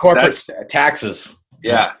 cheap corporate taxes.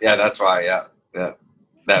 Yeah, that's why, yeah. That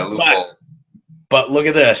loophole. But look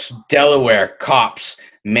at this. Delaware cops.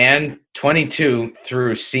 Man 22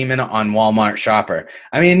 threw semen on Walmart shopper.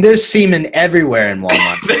 I mean, there's semen everywhere in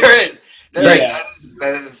Walmart. There is. Yeah.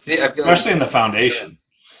 That is I feel Especially in the foundation.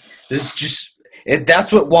 This is just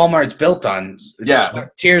that's what Walmart's built on. It's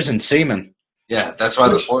sweat, tears and semen. Yeah, that's why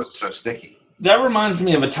the floor is so sticky. That reminds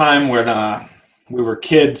me of a time when we were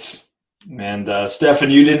kids. And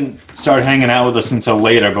Stefan, you didn't start hanging out with us until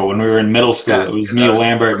later, but when we were in middle school, it was me,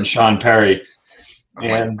 Lambert, and Sean Perry.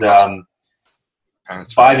 And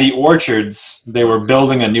by the orchards, they were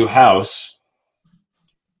building a new house.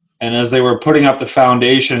 And as they were putting up the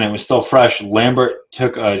foundation, it was still fresh. Lambert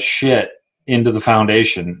took a shit into the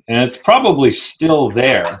foundation. And it's probably still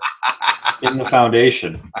there in the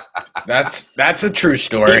foundation. That's a true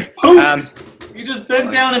story. He pooped. He just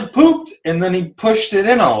bent down and pooped, and then he pushed it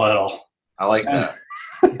in a little. I like that.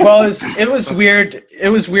 Well, it was weird. It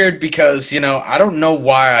was weird because, I don't know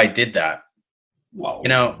why I did that. Well,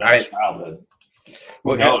 that's childhood.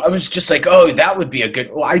 Well, I was just like, oh, that would be a good.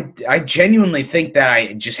 Well, I genuinely think that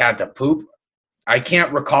I just had to poop. I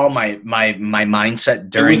can't recall my mindset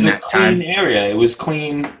during that time. It was a clean area. It was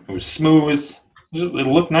clean. It was smooth. It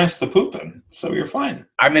looked nice to poop in, so you're fine.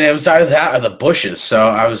 I mean, it was either that or the bushes. So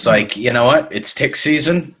I was like, you know what? It's tick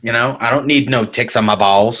season. You know, I don't need no ticks on my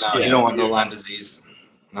balls. No, you don't want no Lyme disease.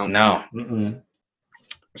 No. Mm-mm.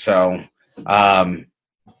 So, I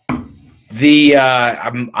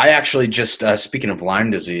actually just speaking of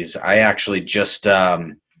Lyme disease, I actually just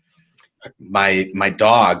my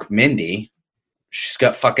dog Mindy, she's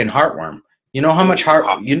got fucking heartworm. You know how much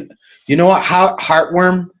you know what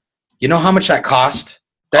heartworm? You know how much that cost?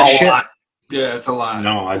 That A shit. lot. Yeah, it's a lot.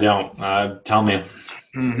 No, I don't. Tell me.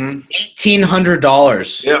 Mm-hmm.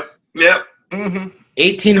 $1,800. Yep. Mm-hmm.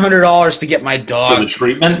 $1,800 to get my dog For the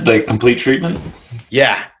treatment, the complete treatment?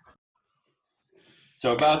 Yeah.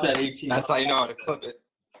 So about that 18. That's how you know how to clip it.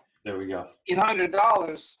 There we go.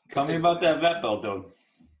 $800. Tell me about that vet bill, dude.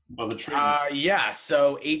 Well, the treatment. Yeah.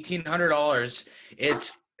 So $1,800.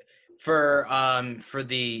 It's for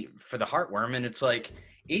the heartworm, and it's like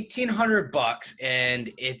 $1,800, and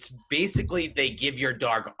it's basically they give your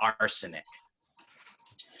dog arsenic.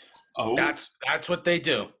 Oh, That's what they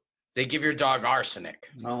do. They give your dog arsenic.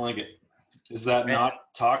 I don't like it. Is that not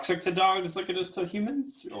toxic to dogs like it is to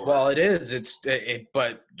humans? Or? Well, it is.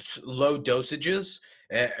 But low dosages.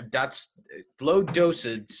 That's low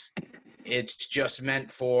dosage. It's just meant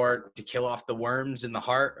to kill off the worms in the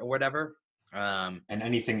heart or whatever. And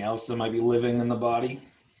anything else that might be living in the body.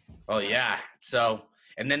 Oh yeah. So,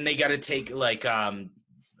 and then they got to take like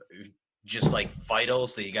just like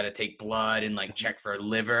vitals. So you got to take blood and like check for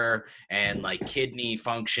liver and like kidney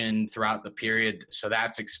function throughout the period. So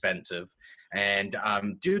that's expensive. And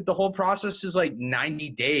dude, the whole process is like 90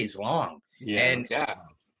 days long. Yeah. And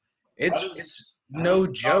it's no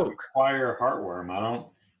joke. Require heartworm. I don't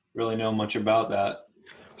really know much about that.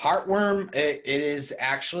 Heartworm, it is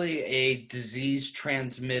actually a disease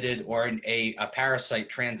transmitted or a parasite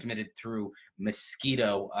transmitted through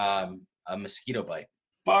mosquito, a mosquito bite.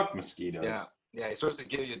 Fuck mosquitoes. Yeah. You're supposed to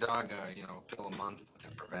give your dog a pill a month to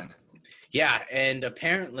prevent it. Yeah, and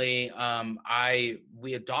apparently,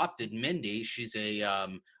 we adopted Mindy. She's a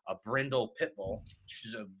brindle pit bull.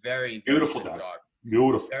 She's a very beautiful dog.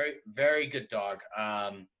 Beautiful. Very, very good dog.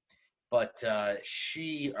 But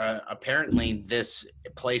she apparently this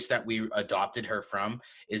place that we adopted her from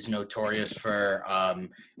is notorious for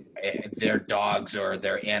their dogs or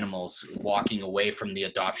their animals walking away from the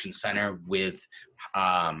adoption center with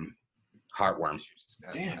heartworm.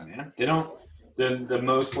 Damn, man. They don't. The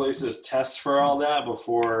most places test for all that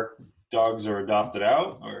before dogs are adopted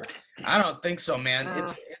out, or I don't think so, man.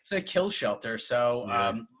 It's a kill shelter, so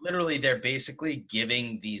literally they're basically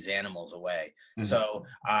giving these animals away. Mm-hmm. So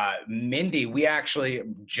Mindy, we actually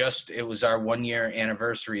it was our 1-year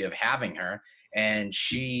anniversary of having her, and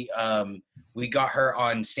she we got her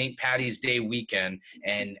on St. Patty's Day weekend,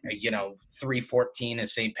 and 3/14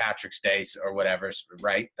 is St. Patrick's Day or whatever,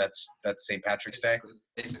 right? That's St. Patrick's Day.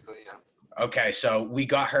 Basically, yeah. Okay, so we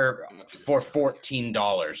got her for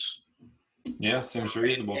 $14. Yeah, seems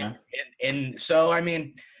reasonable, man. And so, I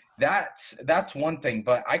mean, that's one thing.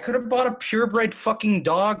 But I could have bought a purebred fucking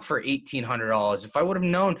dog for $1,800 if I would have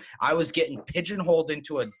known I was getting pigeonholed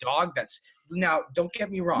into a dog that's now. Don't get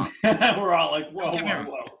me wrong. We're all like,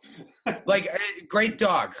 whoa. Like, great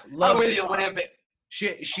dog. Love I'm with you, Lambert.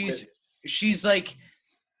 She's like.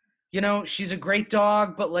 She's a great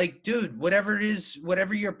dog, but like, dude, whatever it is,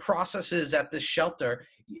 whatever your process is at this shelter,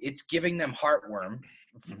 it's giving them heartworm.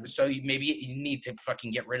 Mm-hmm. So maybe you need to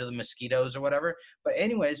fucking get rid of the mosquitoes or whatever. But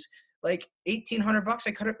anyways, like $1,800,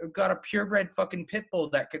 I could have got a purebred fucking pit bull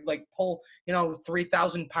that could like pull,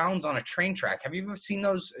 3,000 pounds on a train track. Have you ever seen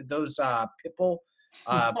those pit bull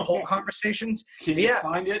poll conversations? Can you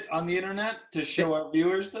find it on the internet to show our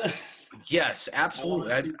viewers that? Yes,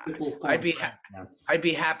 absolutely. I'd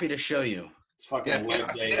be happy to show you. It's fucking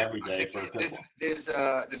leg day every day for a pit bull. There's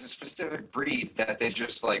a specific breed that they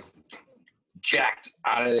just like jacked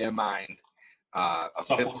out of their mind.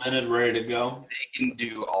 Supplemented, ready to go. They can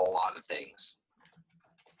do a lot of things.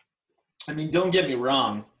 I mean, don't get me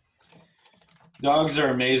wrong. Dogs are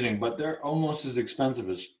amazing, but they're almost as expensive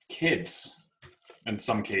as kids in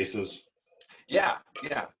some cases. Yeah.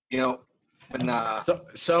 When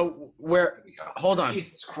so we're hold on.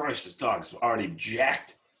 Jesus Christ, this dog's already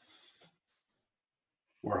jacked.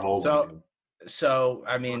 We're holding. So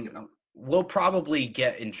I mean, we'll probably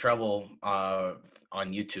get in trouble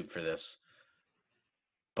on YouTube for this.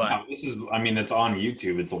 But no, it's on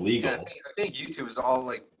YouTube. It's illegal. Yeah, I think YouTube is all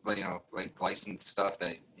like licensed stuff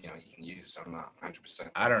that you can use. I'm not 100%.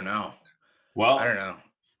 I don't know. Well, I don't know.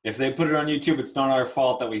 If they put it on YouTube, it's not our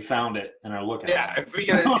fault that we found it and are looking at it. If we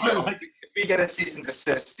get if we get a cease and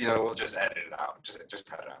desist, we'll just edit it out. Just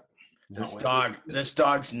cut it out. This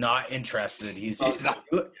dog's not interested.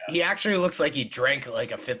 He actually looks like he drank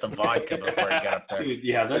like a fifth of vodka before he got up there. Dude,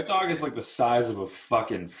 yeah, that dog is like the size of a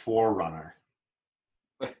fucking forerunner.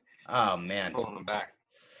 Oh man. Pulling him back.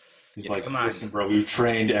 He's like, listen, bro, we've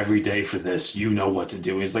trained every day for this. You know what to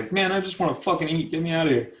do. He's like, man, I just want to fucking eat. Get me out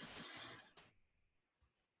of here.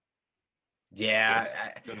 Yeah,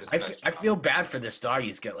 I feel bad for this dog.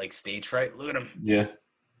 He's got like stage fright. Look at him. Yeah,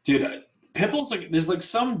 dude, Pitbull's like, there's like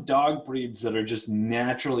some dog breeds that are just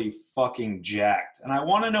naturally fucking jacked, and I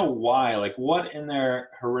want to know why. Like, what in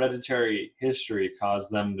their hereditary history caused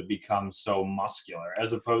them to become so muscular,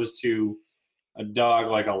 as opposed to a dog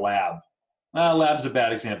like a lab. Lab's a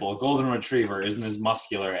bad example. A golden retriever isn't as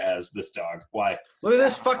muscular as this dog. Why? Look at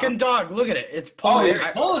this fucking dog. Look at it. It's pulling. It's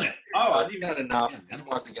pulling it. Oh, he's had enough. He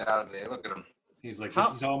wants to get out of there. Look at him. He's like,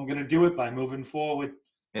 this is how I'm going to do it, by moving forward.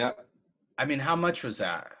 Yeah. I mean, how much was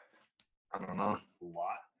that? I don't know. A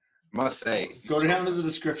lot. Must say. Go down to the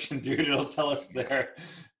description, dude. It'll tell us there.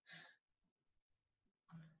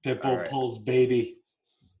 Pitbull pulls baby.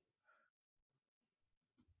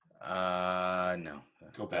 No.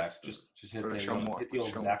 Go back. Just hit the hit the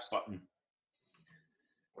old back button.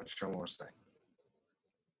 What's show more say?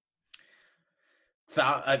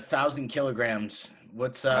 1,000 kilograms.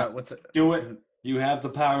 What's Do it. You have the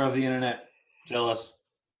power of the internet. Tell us.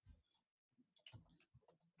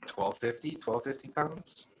 1250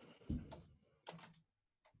 pounds.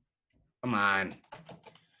 Come on.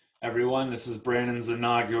 Everyone, this is Brandon's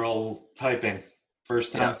inaugural typing.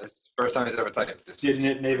 First time. Yeah, this is the first time he's ever typed. Didn't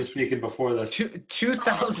it native speaking before this?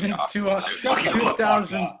 2,000.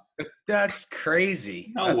 That's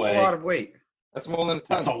crazy. No That's way. a lot of weight. That's more than a ton.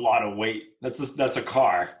 That's a lot of weight. That's a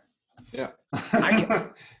car. Yeah.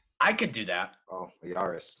 I could do that. Oh, the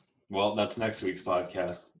Yaris. Well, that's next week's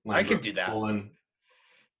podcast. I could do that. Pulling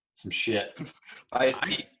some shit.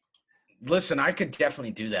 Listen, I could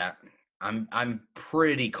definitely do that. I'm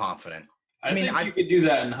pretty confident. I mean, you could do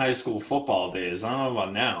that in high school football days. I don't know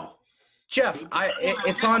about now. Jeff,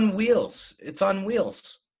 it's on wheels. It's on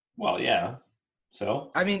wheels. Well, yeah. So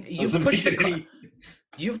I mean, you've pushed a car.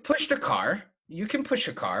 You've pushed a car. You can push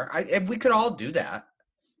a car. We could all do that.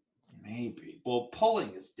 Maybe. Well,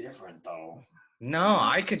 pulling is different, though. No,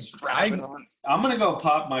 I could. I'm gonna go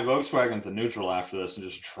pop my Volkswagen to neutral after this and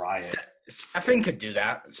just try it. Stefan could do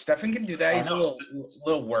that. Stefan can do that. He's a little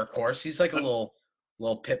workhorse. He's like a little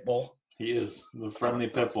pit bull. He is the friendly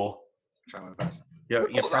pit bull. Try my best. You're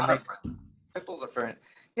friendly. Pit bulls are friendly.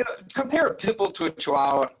 You know, compare a pit bull to a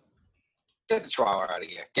chihuahua. Get the chihuahua out of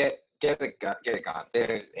here. Get it gone.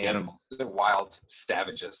 They're animals. They're wild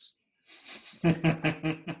savages.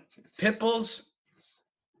 Pit bulls,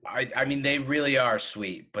 I mean, they really are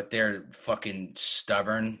sweet, but they're fucking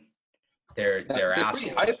stubborn. They're assholes.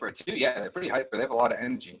 Pretty hyper too. Yeah, they're pretty hyper. They have a lot of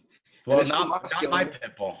energy. Well, not my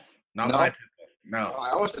pit bull. Not my pit bull. No. I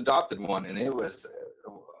almost adopted one, and it was a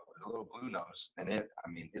little blue nose, and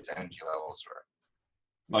its energy levels were.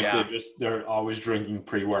 Like they're always drinking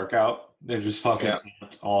pre-workout. They're just fucking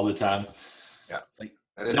amped all the time. Yeah, it's like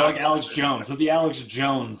Alex Jones. They're the Alex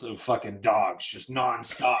Jones of fucking dogs, just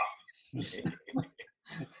nonstop.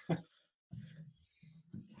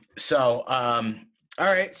 So, all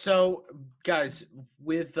right. So, guys,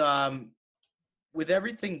 with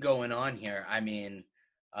everything going on here, I mean,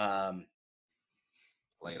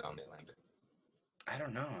 lay it on me, Landon. I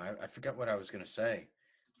don't know. I forgot what I was going to say.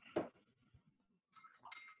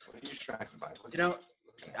 What are you distracted by?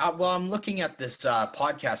 I'm looking at this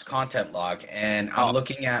podcast content log, and I'm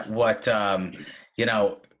looking at what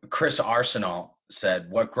Chris Arsenal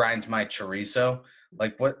said. What grinds my chorizo?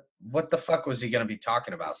 Like what the fuck was he going to be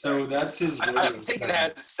talking about? So that's his. I'm taking it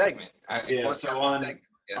as a segment.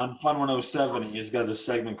 On Fun 107, he's got a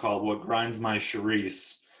segment called "What Grinds My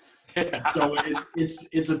Charisse." So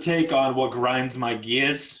it's a take on what grinds my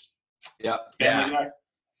gears. Yeah.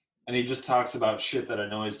 And he just talks about shit that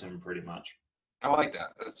annoys him, pretty much. I like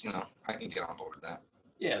that. That's I can get on board with that.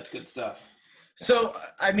 Yeah, it's good stuff. So,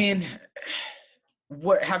 I mean,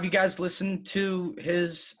 what have you guys listened to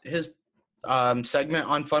his segment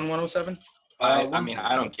on Fun 107? I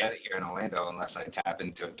I don't get it here in Orlando unless I tap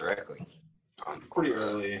into it directly. It's pretty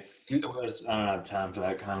early. I don't have time for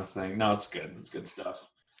that kind of thing. No, it's good. It's good stuff.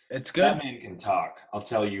 It's good. That man can talk. I'll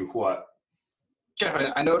tell you what. Jeff,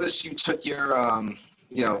 I noticed you took your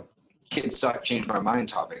kids suck, change my mind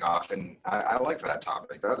topic off, and I liked that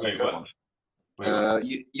topic. That was a good one.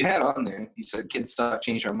 You had on there. You said kids suck,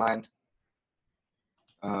 change my mind.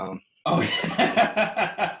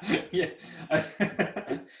 Yeah.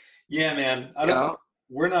 Yeah, man.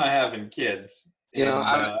 We're not having kids. Go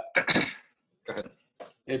ahead.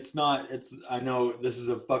 It's not. It's. I know this is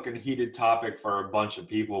a fucking heated topic for a bunch of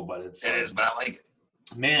people, but it's. It is, but I like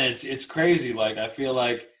it. Man, it's crazy. Like I feel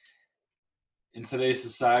like in today's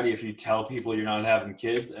society, if you tell people you're not having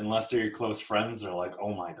kids, unless they're your close friends, they're like,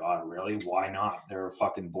 "Oh my god, really? Why not? They're a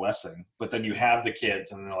fucking blessing." But then you have the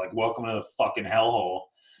kids, and they're like, "Welcome to the fucking hellhole."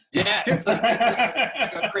 Yeah, it's like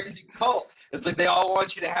a crazy cult. It's like they all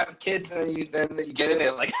want you to have kids, and then you get in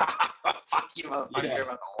there like, fuck you, motherfucker, Yeah. you're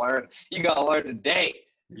about to learn. You gotta learn today.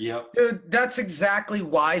 Yep. Dude, that's exactly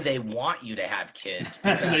why they want you to have kids.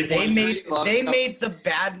 Because They they want made the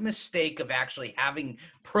bad mistake of actually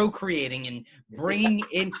procreating and bringing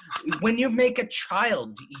in. When you make a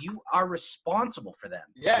child, you are responsible for them.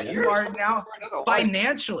 Yeah, You are now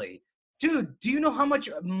financially. Dude, do you know how much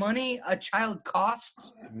money a child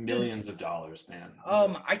costs? Millions of dollars, man.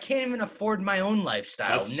 I can't even afford my own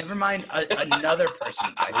lifestyle. That's- Never mind another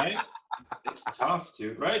person's lifestyle. Right? It's tough,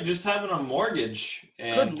 dude. Right? Just having a mortgage Good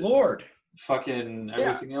and Lord. fucking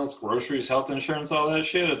everything else, groceries, health insurance, all that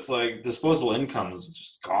shit. It's like disposable income is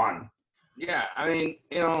just gone. Yeah, I mean,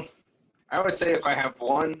 I always say if I have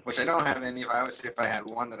one, which I don't have any, but I always say if I had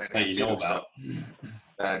one that I'd That have you two know about.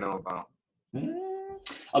 that I know about.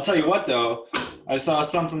 I'll tell you what, though. I saw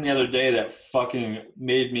something the other day that fucking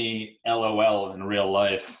made me LOL in real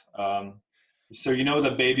life. So you know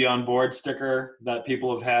the baby on board sticker that people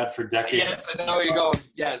have had for decades? Yes, I know where you're going.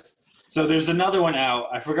 Yes. So there's another one out.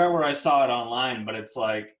 I forgot where I saw it online, but it's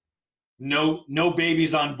like, no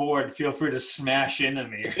babies on board. Feel free to smash into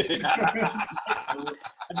me. I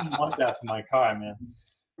just want that for my car, man.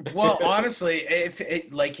 Well, honestly,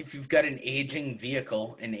 if you've got an aging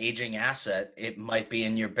vehicle, an aging asset, it might be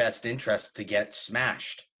in your best interest to get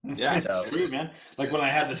smashed. Yeah, It's true, man. Like when I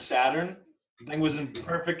had the Saturn, the thing was in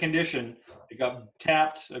perfect condition. It got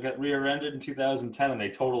tapped. I got rear-ended in 2010, and they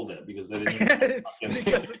totaled it because they didn't.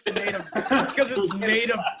 Because it's made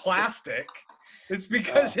of plastic. It's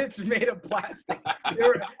because it's made of plastic.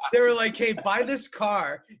 They were like, "Hey, buy this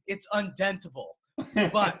car. It's undentable."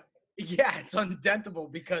 But yeah, it's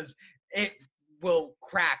undentable because it will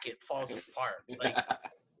crack. It falls apart. Like,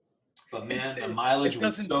 But man, the it mileage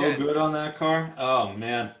was doesn't so dent. good on that car. Oh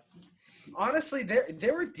man, honestly,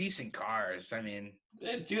 they were decent cars. I mean,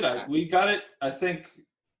 dude, we got it. I think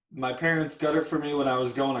my parents got it for me when I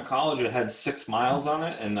was going to college. It had 6 miles on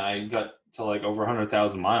it, and I got to like over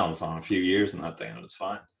 100,000 miles on a few years in that thing. It was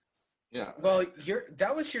fine. Yeah. well,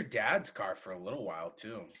 that was your dad's car for a little while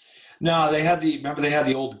too. No, they had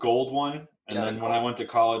the old gold one, and Yeah, then the when I gold. went to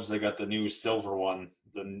college, they got the new silver one.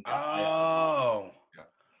 Oh,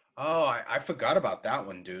 Yeah. I forgot about that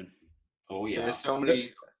one, dude. Oh Yeah, yeah. there's so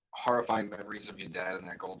many horrifying memories of your dad in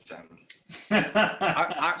that gold Saturn.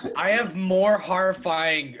 I have more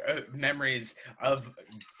horrifying memories of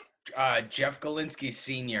Jeff Galinsky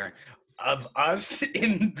Sr. of us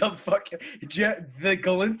in the fucking the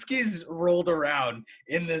Galinskys rolled around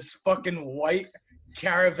in this fucking white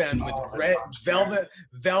caravan with red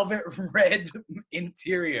velvet red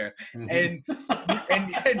interior and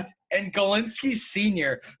Galinsky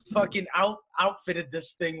Sr. fucking outfitted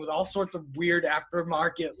this thing with all sorts of weird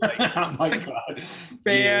aftermarket like Oh my god.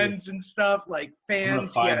 fans and stuff like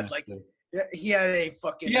fans. He had like thing. he had a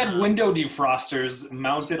fucking He had window defrosters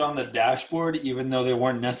mounted on the dashboard, even though they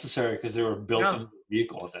weren't necessary because they were built into the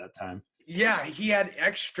vehicle at that time. yeah, he had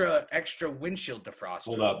extra windshield defrosters.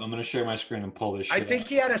 Hold up, I'm going to share my screen and pull this shit I think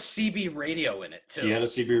he had a CB radio in it too. He had a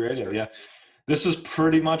CB radio, yeah. This is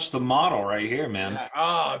pretty much the model right here, man. Yeah.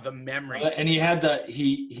 Oh, the memories. And he had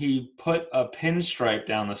he put a pinstripe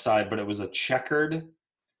down the side, but it was a checkered.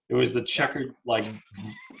 It was the checkered like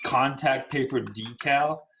contact paper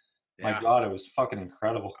decal. Yeah. My God, it was fucking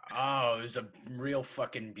incredible. Oh, it was a real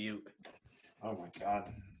fucking beaut. Oh my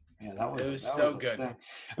God. Man, that was, It was that so was a good. thing.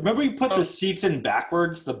 Remember he put the seats in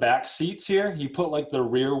backwards, the back seats here? He put like the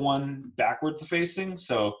rear one backwards facing.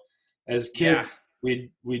 So as kids,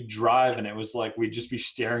 we'd drive and it was like we'd just be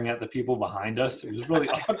staring at the people behind us. It was really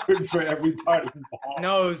awkward for every party involved.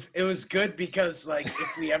 No, it was good because like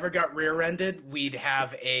if we ever got rear-ended, we'd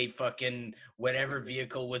have a fucking whatever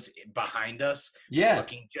vehicle was behind us, Yeah.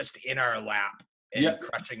 fucking just in our lap and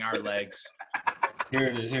crushing our legs. Here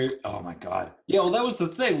it is. Here. Oh my God. Yeah. Well, that was the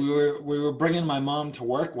thing. We were bringing my mom to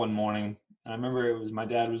work one morning. And I remember it was my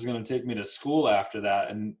dad was going to take me to school after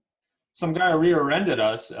that, and some guy rear-ended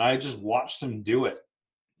us, and I just watched him do it.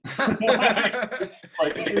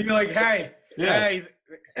 Like you'd be like, hey, Yeah.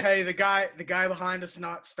 hey, the guy behind us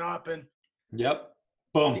not stopping. Yep.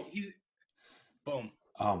 Boom. Boom.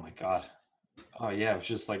 Oh my God. Oh yeah. It was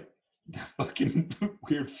just like fucking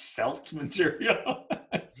weird felt material.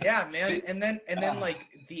 Yeah, man. And then like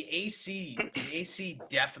the AC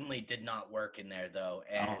definitely did not work in there though,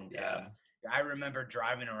 and yeah. I remember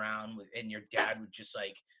driving around and your dad would just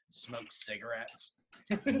like smoke cigarettes,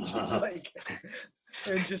 and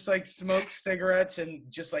just like smoke cigarettes and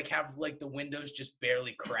just like have like the windows just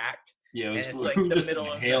barely cracked. Yeah, it was, and it's like we were the just middle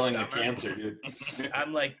of the inhaling the summer. cancer, dude.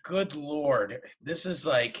 I'm like, good Lord, this is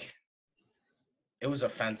like, it was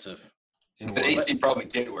offensive. The AC probably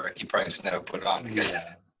did work. He probably just never put it on because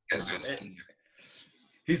it was.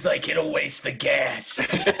 He's like, it'll waste the gas.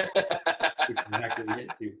 That's exactly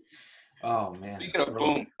it, dude. Oh man. Speaking of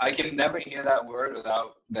boom, I can never hear that word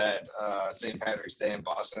without that St. Patrick's Day in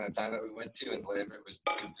Boston at the time that we went to, and Lambert was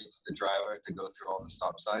convinced the driver to go through all the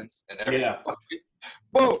stop signs and everything. Yeah.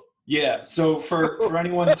 Boom. Yeah. So for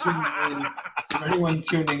anyone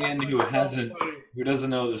tuning in who doesn't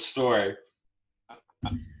know the story,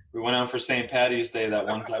 we went out for St. Patty's Day that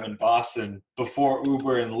one time in Boston before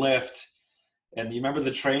Uber and Lyft. And you remember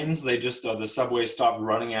the trains? They just the subway stopped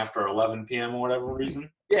running after 11 p.m. or whatever reason.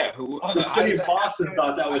 Yeah, the city of Boston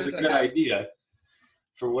thought that was a good idea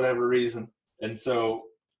for whatever reason, and so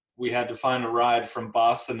we had to find a ride from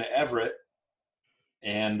Boston to Everett,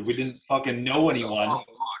 and we didn't fucking know anyone.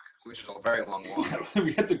 Which was a very long walk.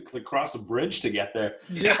 We had to cross a bridge to get there.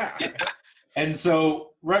 Yeah. And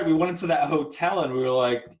so, we went into that hotel and we were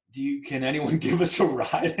like, can anyone give us a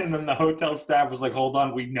ride? And then the hotel staff was like, hold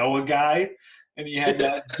on, we know a guy. And he had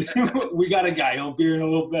that. We got a guy. He'll be here in a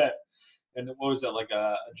little bit. And what was that, like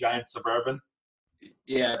a giant Suburban?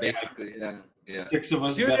 Yeah, basically, yeah. 6 of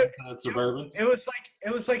us got into that Suburban. It was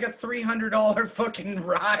like a $300 fucking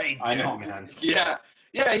ride. I know, man. Yeah,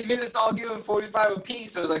 he made us all give him 45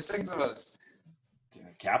 apiece. So it was like 6 of us.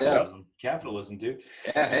 Capitalism, dude.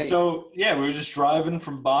 Yeah. Hey. So we were just driving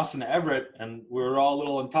from Boston to Everett, and we were all a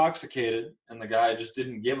little intoxicated, and the guy just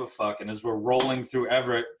didn't give a fuck. And as we're rolling through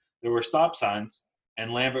Everett, there were stop signs,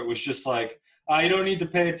 and Lambert was just like, you don't need to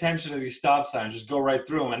pay attention to these stop signs, just go right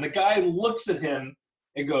through them. And the guy looks at him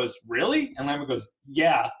and goes, really? And Lambert goes,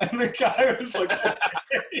 yeah. And the guy was like,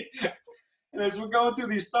 okay. And as we're going through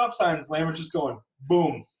these stop signs, Lambert's just going,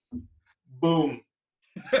 boom, boom.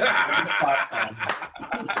 It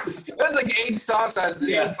was like 8 stop signs, and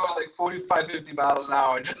he was going like 45, 50 miles an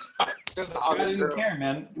hour. Just I didn't care,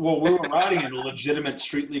 man. Well, we were riding in a legitimate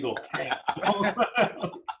street legal tank.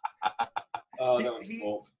 Oh, that was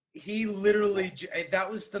cool. He literally,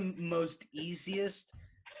 that was the most easiest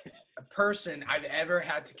person I've ever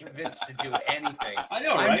had to convince to do anything. I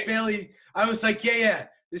know, right? I was like, yeah,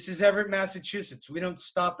 this is Everett, Massachusetts. We don't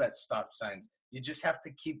stop at stop signs. You just have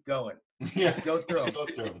to keep going. Yeah, just go through them. Go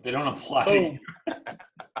through them. They don't apply. Boom.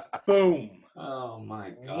 Boom. Oh,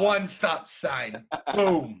 my God. 1 stop sign.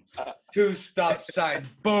 Boom. 2 stop sign.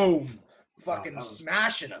 Boom. Fucking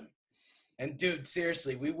smashing them. And, dude,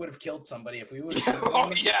 seriously, we would have killed somebody if we would have killed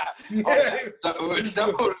them.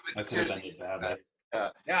 Someone would have been seriously bad.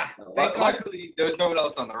 Yeah. Luckily, there was no one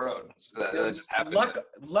else on the road. So that just happened.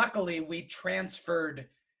 Luckily, we transferred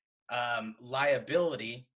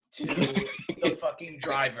liability to the fucking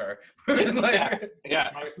driver. Like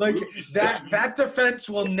that defense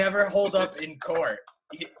will never hold up in court.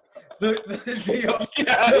 The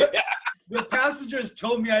passengers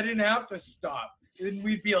told me I didn't have to stop, and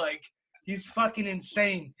we'd be like, he's fucking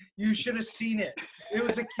insane. You should have seen it. It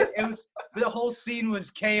was the whole scene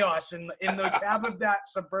was chaos in the cab of that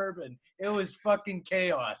Suburban. It was fucking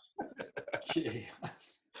chaos.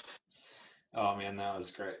 Chaos. Oh man, that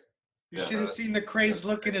was great. You should have seen the crazed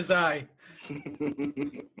look in his eye.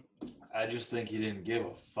 I just think he didn't give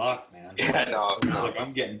a fuck, man. Yeah, no. He was like,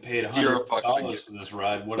 I'm getting paid $100 for this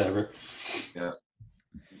ride, whatever. Yeah.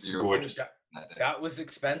 That was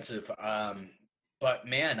expensive. But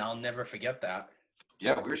man, I'll never forget that.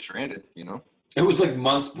 Yeah, we were stranded, It was like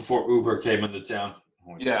months before Uber came into town.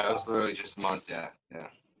 Yeah, it was literally just months, yeah.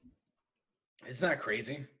 Isn't that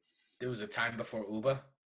crazy? There was a time before Uber?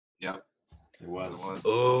 Yeah. It was.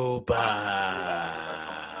 Uber.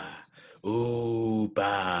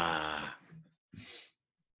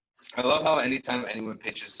 I love how anytime anyone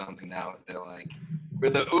pitches something now, they're like,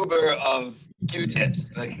 we're the Uber of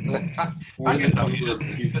Q-tips. Like,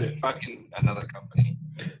 just fucking another company.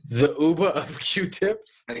 The Uber of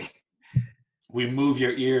Q-tips? We move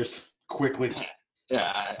your ears quickly.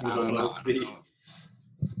 Yeah, I don't know.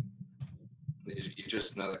 You're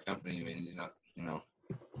just another company. I mean, you're not,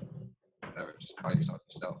 whatever. Just call yourself.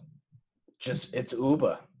 It's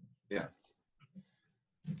Uber. Yeah.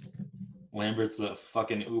 Lambert's the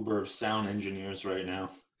fucking Uber of sound engineers right now.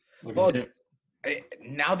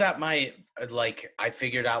 Now that I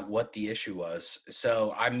figured out what the issue was.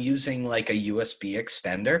 So I'm using like a USB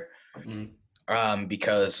extender. Mm-hmm.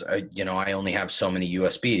 because I only have so many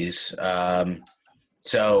USBs.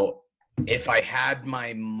 So if I had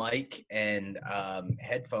my mic and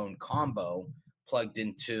headphone combo plugged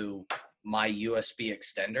into my USB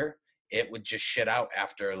extender, it would just shit out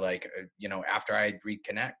after after I'd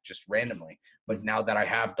reconnect just randomly. But now that I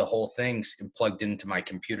have the whole thing plugged into my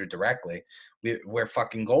computer directly, we're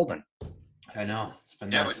fucking golden. I know. It's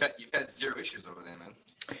been Yeah, nice. you've had zero issues over there, man.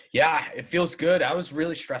 Yeah, it feels good. I was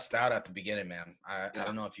really stressed out at the beginning, man. I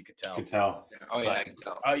don't know if you could tell. Could tell. Yeah. Oh, yeah, I can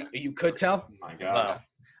tell. You could tell? Oh my God. Well,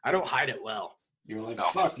 I don't hide it well. You were like, No.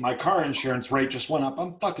 fuck, my car insurance rate just went up.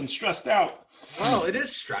 I'm fucking stressed out. Well, it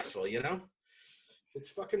is stressful, It's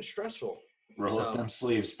fucking stressful. Roll So- up them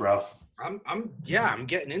sleeves, bro. I'm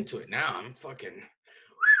getting into it now. I'm fucking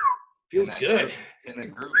feels In that good. In the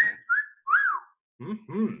group,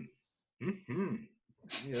 man.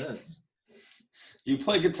 Yes. Do you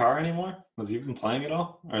play guitar anymore? Have you been playing at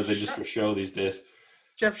all? Or are they just for show these days?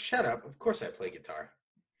 Jeff, shut up. Of course I play guitar.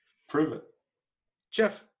 Prove it.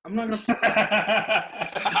 Jeff, I'm not gonna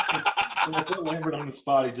When I put Lambert on the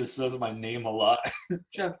spot, he just says my name a lot.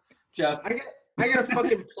 Jeff. I gotta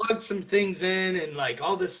fucking plug some things in and like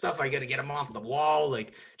all this stuff. I gotta get them off the wall.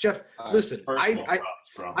 Like Jeff, listen, Personal I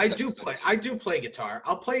props, bro. I do play guitar.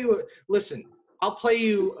 I'll play you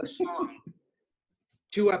a song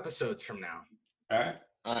 2 episodes from now. All right.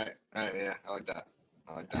 All right, yeah, I like that.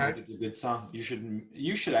 I think it's a good song. You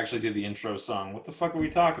should actually do the intro song. What the fuck are we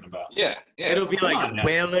talking about? Yeah. It'll be Come like on now.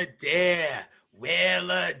 Willa Dare.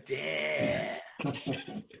 Remember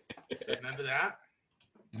that?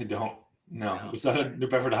 I don't. No. No. Was that a New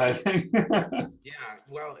Bedford High thing? Yeah,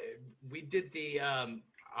 well, we did the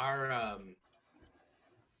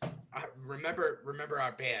remember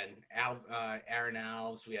our band, Aaron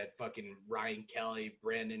Alves. We had fucking Ryan Kelly,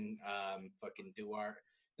 Brandon, fucking Duarte.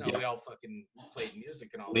 Yep. We all fucking played music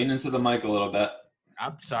and all. Lean this. into the mic a little bit.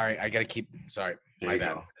 I'm sorry, I gotta keep. Sorry, There my you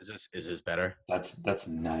bad. go. Is this better? That's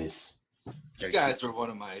nice. You guys were one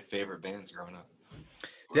of my favorite bands growing up.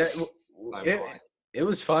 Yeah, it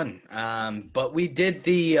was fun. But we did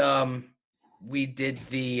the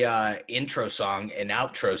intro song and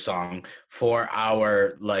outro song for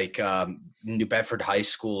our New Bedford High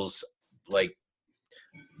School's like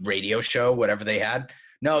radio show, whatever they had.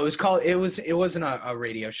 No, it wasn't a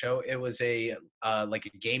radio show. It was a like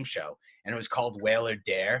a game show, and it was called Whale or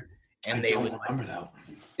Dare. And I don't remember that.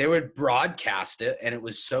 They would broadcast it, and it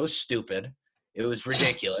was so stupid. It was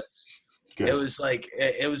ridiculous. Good.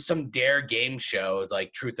 It was some dare game show,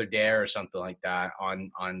 like Truth or Dare or something like that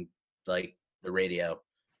on like the radio.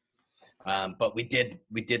 But we did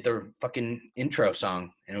the fucking intro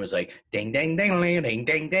song, and it was like ding ding ding ding ding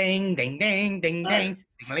ding ding ding ding ding ding ding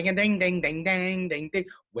ding ding ding ding ding ding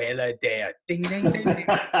well a dare ding ding ding ding.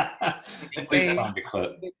 Please find a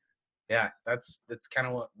clip. Yeah, that's kind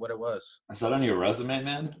of what it was. Is that on your resume,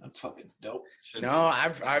 man? That's fucking dope. No,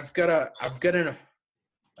 I've got a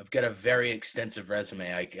very extensive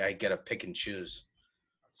resume. I gotta pick and choose.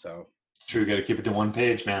 So True, got to keep it to one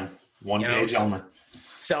page, man. One page only.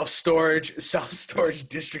 self-storage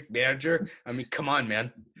district manager. I mean, come on,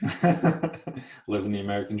 man. Living the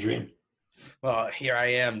American dream. Well, here I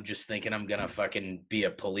am just thinking I'm gonna fucking be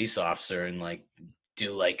a police officer and like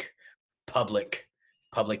do like public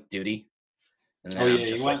duty. And then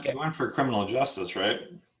You went for criminal justice, right?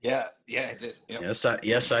 Yeah, I did. Yep.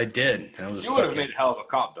 Yes, I did. I was You would have fucking made a hell of a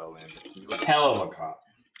cop, though, man. Hell of a cop.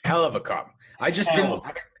 hell of a cop. I just Hell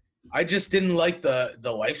didn't like the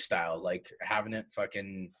lifestyle, like having it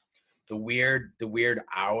fucking the weird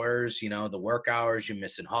hours, the work hours, you're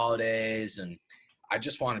missing holidays, and I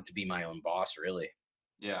just wanted to be my own boss, really.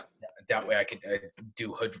 Yeah. That way I could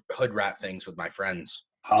do hood rat things with my friends.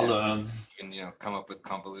 Holla. You can, come up with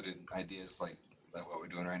convoluted ideas like what we're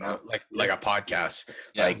doing right now. Like a podcast.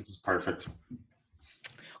 Yeah. Like, This is perfect.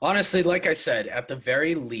 honestly, like I said, at the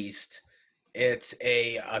very least, it's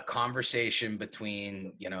a conversation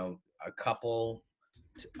between, a couple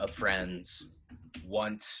of friends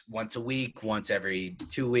once a week, once every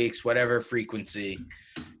 2 weeks, whatever frequency,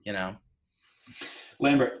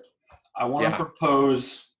 Lambert, I want to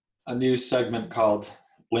propose a new segment called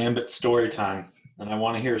Lambert Story Time. And I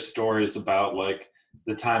want to hear stories about like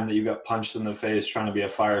the time that you got punched in the face trying to be a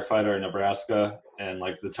firefighter in Nebraska, and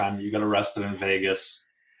like the time that you got arrested in Vegas.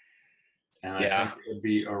 And I think it would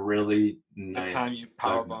be a really nice The time you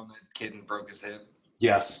powerbombed that kid and broke his hip.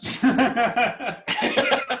 Yes. We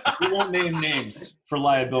won't name names for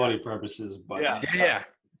liability purposes, but Yeah.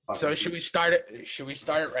 So should we start it? Should we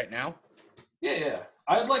start it right now? Yeah.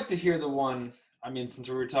 I'd like to hear the one. I mean, since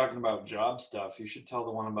we were talking about job stuff, you should tell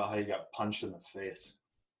the one about how you got punched in the face.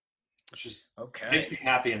 It's just Okay. makes me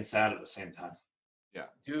happy and sad at the same time. Yeah,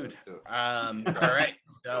 Dude. let's do it. All right.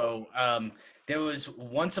 So there was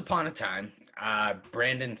once upon a time,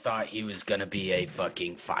 Brandon thought he was gonna be a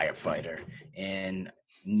fucking firefighter in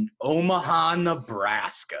Omaha,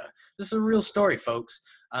 Nebraska. This is a real story, folks.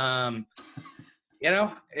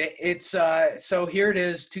 It's so here it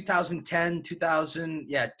is, 2010,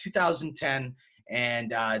 2010,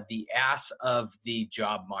 and the ass of the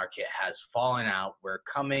job market has fallen out. We're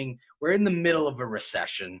in the middle of a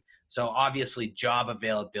recession, so obviously job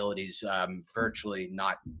availability is virtually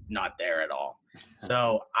not there at all.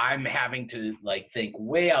 So I'm having to think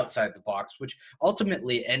way outside the box, which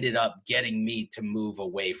ultimately ended up getting me to move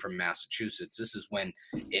away from Massachusetts. This is when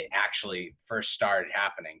it actually first started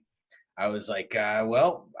happening. I was like,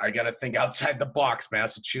 well, I got to think outside the box,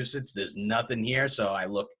 Massachusetts. There's nothing here. So I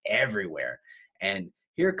looked everywhere. And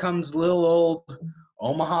here comes little old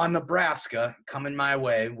Omaha, Nebraska coming my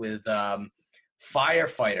way with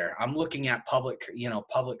firefighter. I'm looking at public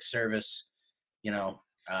service,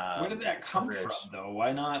 Where did that come careers. from, though?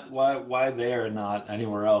 Why not? Why there, not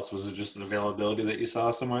anywhere else? Was it just an availability that you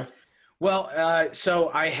saw somewhere? Well,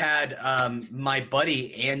 so I had my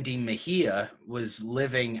buddy Andy Mejia was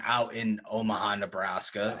living out in Omaha,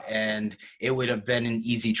 Nebraska, and it would have been an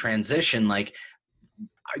easy transition. Like,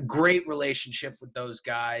 a great relationship with those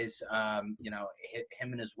guys. Him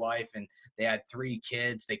and his wife, and they had 3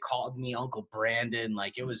 kids. They called me Uncle Brandon.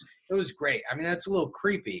 Like, it was great. I mean, that's a little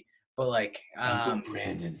creepy, but Uncle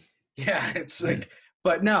Brandon. yeah, it's like.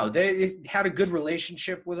 But no, they had a good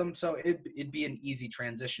relationship with them, so it'd be an easy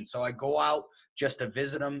transition. So I go out just to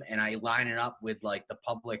visit them, and I line it up with the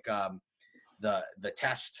public, the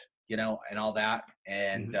test, and all that,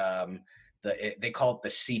 and they call it the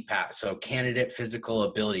CPAT, so Candidate Physical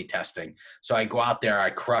Ability Testing. So I go out there, I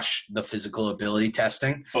crush the physical ability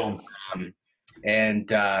testing, Boom. and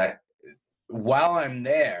while I'm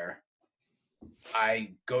there,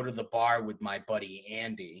 I go to the bar with my buddy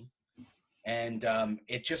Andy. And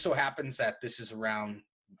it just so happens that this is around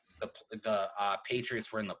the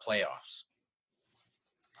Patriots were in the playoffs.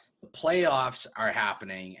 The playoffs are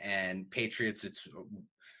happening, and Patriots, it's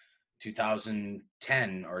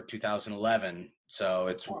 2010 or 2011, so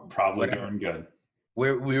it's Probably doing good.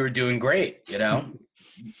 We were doing great, Tom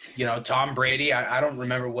Brady. I don't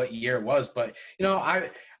remember what year it was, but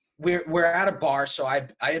we're at a bar, so I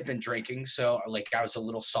had been drinking, so I was a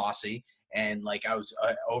little saucy. And I was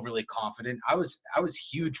overly confident. I was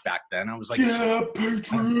huge back then. I was like, yeah,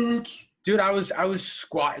 Patriots. Dude, I was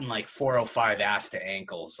squatting 405 ass to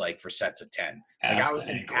ankles for sets of 10. I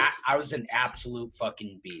was an absolute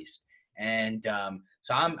fucking beast. And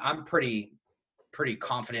so I'm pretty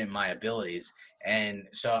confident in my abilities. And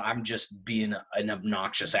so I'm just being an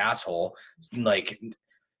obnoxious asshole. I'm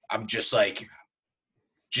just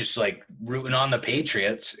rooting on the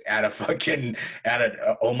Patriots at an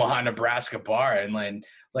Omaha, Nebraska bar, and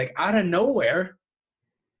out of nowhere,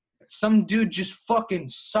 some dude just fucking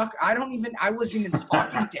suck. I wasn't even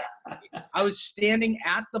talking to him. I was standing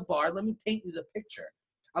at the bar. Let me paint you the picture.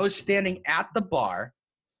 I was standing at the bar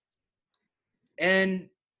and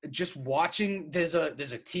just watching. There's a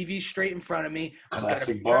TV straight in front of me.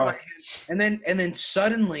 Classic bar. And then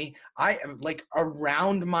suddenly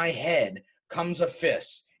around my head comes a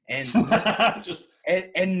fist and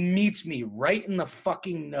and meets me right in the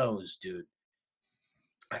fucking nose, dude.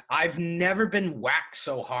 I've never been whacked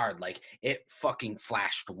so hard. It fucking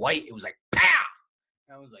flashed white. It was like, pow!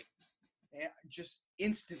 And I was like, just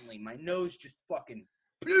instantly, my nose just fucking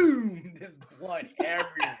boom. There's blood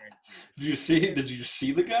everywhere. Did you see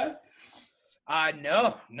the guy?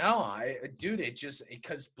 No.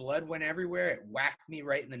 Because blood went everywhere. It whacked me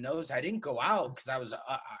right in the nose. I didn't go out because I was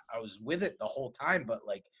with it the whole time. But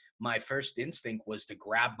my first instinct was to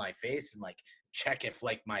grab my face and check if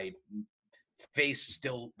my face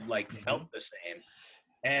still felt the same.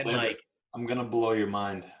 And I'm gonna blow your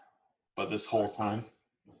mind, but this whole time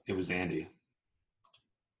it was Andy.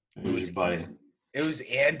 It was your buddy. It was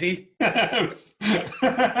Andy. Oh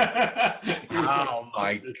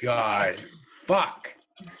my god. Fuck.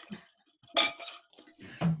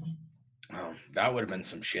 Oh, that would have been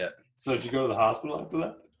some shit. So did you go to the hospital after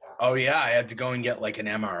that? Oh yeah, I had to go and get an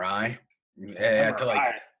MRI. I had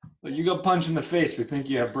to Well, you got punched in the face. We think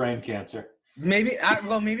you have brain cancer. Maybe not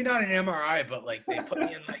an MRI, but they put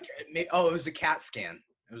me in it was a CAT scan.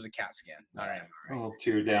 It was a CAT scan, not an MRI. A little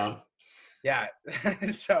tear down. Yeah.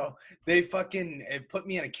 So they fucking put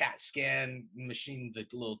me in a CAT scan machine, the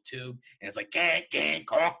little tube, and it's gang,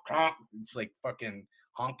 clonk, clonk. It's fucking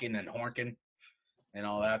honking and honking and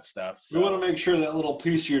all that stuff. So we want to make sure that little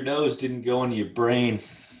piece of your nose didn't go into your brain.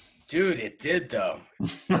 Dude, it did though.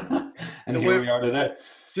 And here we are today.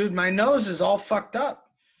 Dude, my nose is all fucked up.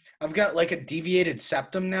 I've got like a deviated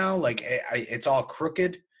septum now. Like it's all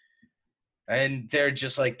crooked. And they're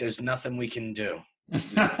just like, there's nothing we can do. I'm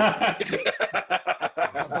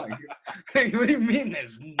like, hey, what do you mean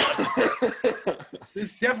there's nothing?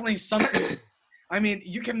 There's definitely something. I mean,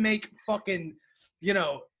 you can make fucking,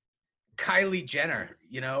 Kylie Jenner,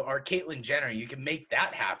 or Caitlyn Jenner. You can make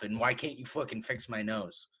that happen. Why can't you fucking fix my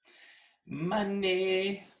nose?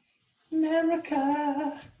 Money,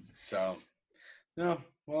 America. So, no,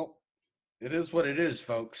 well, it is what it is,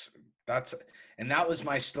 folks. That was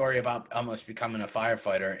my story about almost becoming a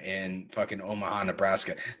firefighter in fucking Omaha,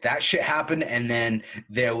 Nebraska. That shit happened, and then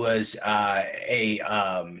there was a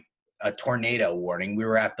tornado warning. We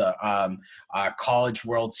were at the College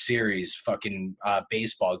World Series fucking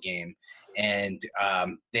baseball game, and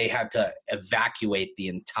they had to evacuate the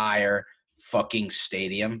entire fucking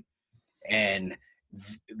stadium. And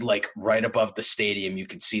like right above the stadium, you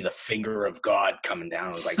could see the finger of God coming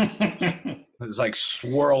down. It was like it was like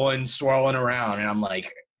swirling around, and I'm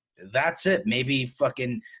like, that's it. Maybe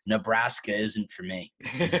fucking Nebraska isn't for me.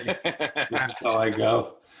 This is how I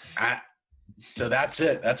go. So that's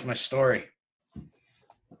it. That's my story.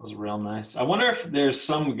 That was real nice. I wonder if there's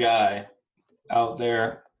some guy out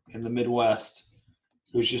there in the Midwest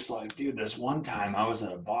who's just like, dude, this one time I was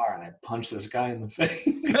at a bar and I punched this guy in the face.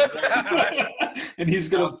 And he's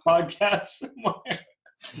going to podcast somewhere.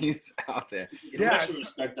 He's out there. In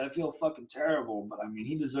retrospect, I feel fucking terrible, but I mean,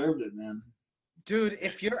 he deserved it, man. Dude,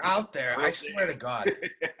 if you're out there, I swear to God.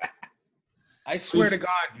 I swear to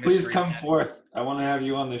God. Please come forth. I want to have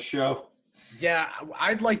you on the show. Yeah,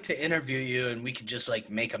 I'd like to interview you and we could just like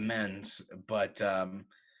make amends. But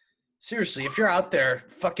seriously, if you're out there,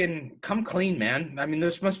 fucking come clean, man. I mean,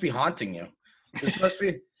 this must be haunting you. This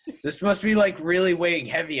must be like really weighing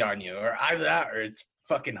heavy on you, or either that, or it's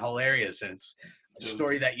fucking hilarious. And it's a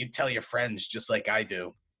story that you tell your friends just like I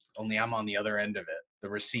do. Only I'm on the other end of it, the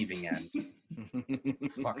receiving end.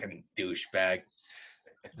 Fucking douchebag.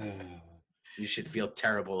 You should feel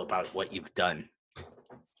terrible about what you've done.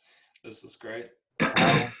 This is great.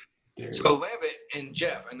 So Lambert and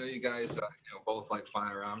Jeff, I know you guys both like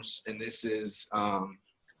firearms, and this is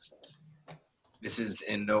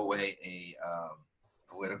in no way a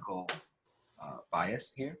political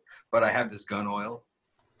bias here, but I have this gun oil.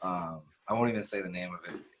 I won't even say the name of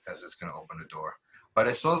it because it's going to open the door. But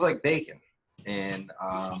it smells like bacon, and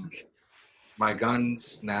my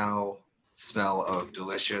guns now smell of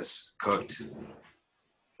delicious cooked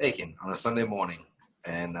bacon on a Sunday morning,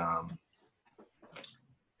 and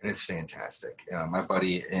it's fantastic. My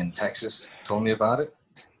buddy in Texas told me about it.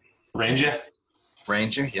 Ranger,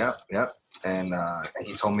 yep. And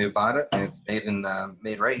he told me about it, and it's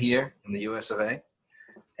made right here in the US of A,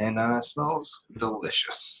 and smells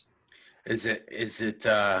delicious. Is it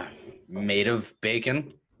made of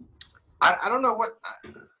bacon? I don't know what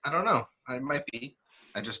I don't know. It might be.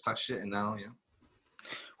 I just touched it, and now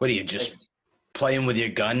What are you just playing with your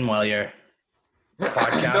gun while you're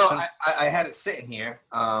podcasting? No, I had it sitting here.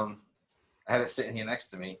 I had it sitting here next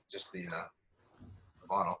to me, just the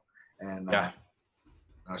bottle, and I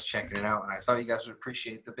was checking it out, and I thought you guys would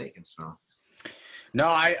appreciate the bacon smell. No,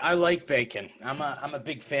 I like bacon. I'm a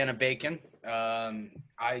big fan of bacon. I'm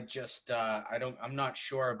not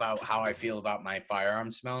sure about how I feel about my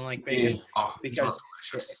firearms smelling like bacon. Yeah. Oh, because it smells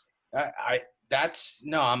delicious.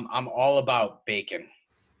 I'm all about bacon.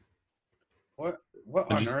 What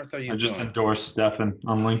on earth are you doing? I just endorsed Stefan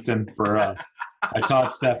on LinkedIn for I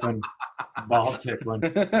taught Stefan ball tickling.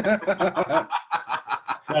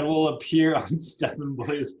 That will appear on Stefan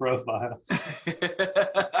Blaze's profile.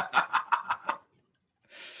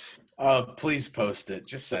 Please post it.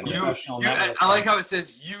 Just send it. I like how it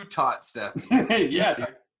says you taught Stefan.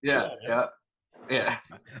 Yeah.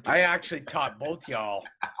 I actually taught both y'all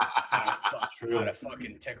how to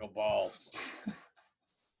fucking tickle balls.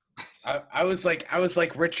 I was like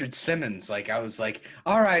Richard Simmons. Like I was like,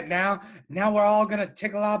 all right, now we're all gonna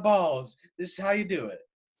tickle our balls. This is how you do it.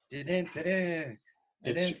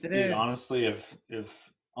 Dude, honestly, if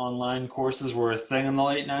online courses were a thing in the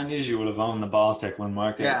late 90s, you would have owned the ball tickling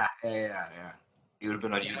market. Yeah. You would have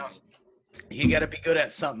been on Udemy. You got to be good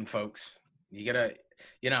at something, folks. You got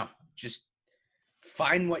to, just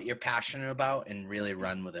find what you're passionate about and really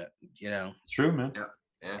run with it. It's true, man.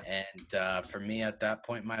 Yeah. And for me, at that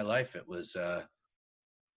point in my life, it was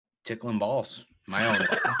tickling balls, my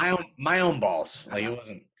own balls. Like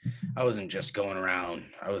I wasn't just going around.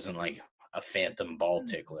 I wasn't like a phantom ball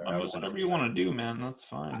tickler. I mean, whatever you want to do, man, that's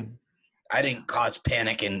fine. I didn't cause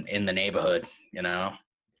panic in the neighborhood,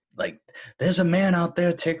 like, there's a man out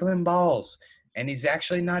there tickling balls, and he's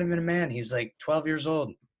actually not even a man. He's like 12 years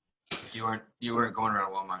old. You weren't going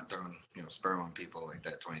around Walmart throwing sperm on people like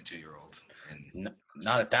that 22-year-old. And No,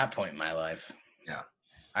 not at that point in my life. Yeah.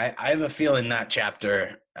 I have a feeling that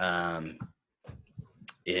chapter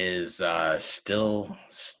is still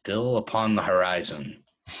upon the horizon.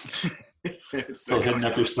 Still hitting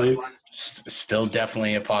up your sleeve. Still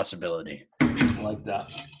definitely a possibility. I like that.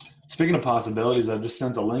 Speaking of possibilities, I just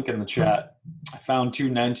sent a link in the chat. I found 2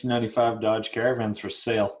 1995 Dodge Caravans for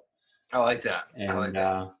sale. I like that. And I like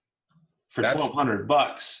that. for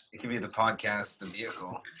 $1,200. It could be the podcast, the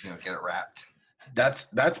vehicle. Get it wrapped. That's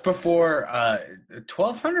before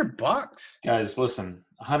 $1,200. Guys, listen,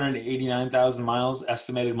 189,000 miles,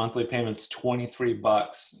 estimated monthly payments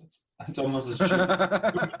 $23. It's almost as cheap.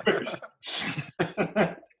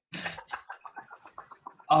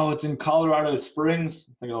 Oh, it's in Colorado Springs.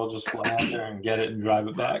 I think I'll just fly out there and get it and drive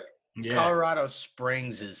it back. Yeah. Colorado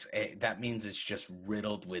Springs that means it's just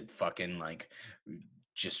riddled with fucking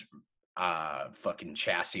fucking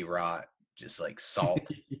chassis rot, just like salt.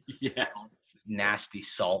 Yeah. Nasty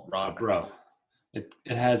salt rot. Bro, it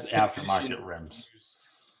has aftermarket rims.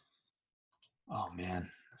 Oh, man,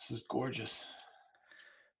 this is gorgeous.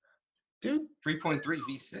 Dude, 3.3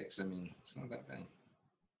 V6. I mean, it's not that bad.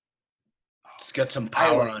 it's got some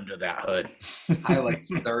power under that hood.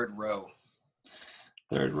 Highlights third row.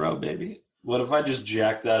 Third row, baby. What if I just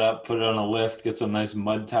jack that up, put it on a lift, get some nice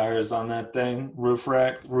mud tires on that thing, roof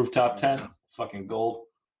rack, rooftop tent, fucking gold.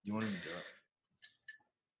 You won't even do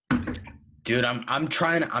it. Dude, I'm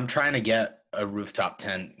trying to get a rooftop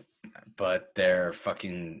tent, but they're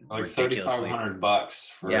fucking Like ridiculously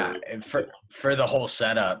 $3,500 for the whole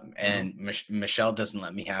setup, and Michelle doesn't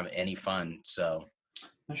let me have any fun. So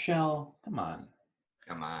Michelle, come on.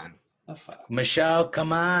 Come on. The fuck? Michelle,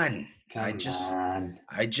 come on. Come on.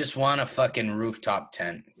 I just want a fucking rooftop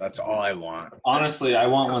tent. That's all I want. Honestly, I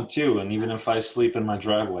want one too, and even if I sleep in my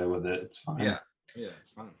driveway with it, it's fine. Yeah, it's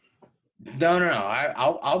fun. No.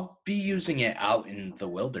 I'll be using it out in the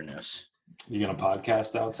wilderness. You gonna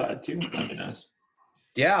podcast outside too? That'd be nice.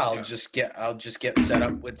 Yeah, I'll just get set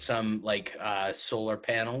up with some solar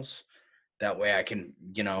panels. That way I can,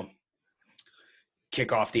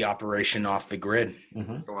 kick off the operation off the grid.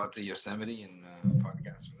 Mm-hmm. Go out to Yosemite and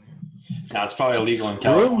podcast from there. Now, it's probably illegal in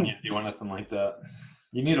California to do anything like that.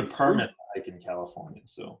 You need a permit to hike in California,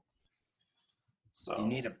 so you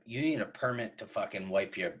need a permit to fucking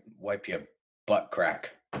wipe your butt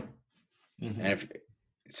crack. Mm-hmm. And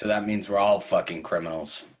so that means we're all fucking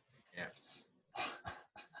criminals. Yeah.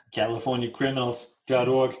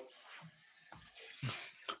 CaliforniaCriminals.org.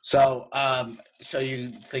 So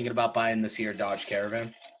you thinking about buying this here Dodge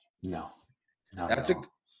Caravan? No. That's no.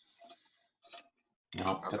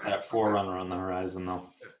 No, got that 4Runner on the horizon though.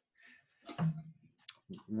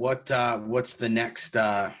 What's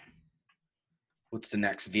the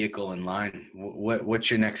next vehicle in line? What's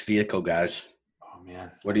your next vehicle, guys? Oh man.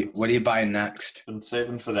 What are you buying next? Been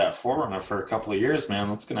saving for that 4Runner for a couple of years, man.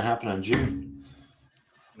 That's gonna happen in June.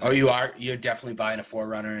 Oh, you are? You're definitely buying a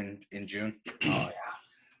 4Runner in June? Oh yeah.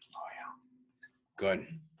 Good.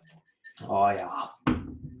 Oh yeah.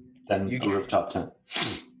 Then a rooftop tent.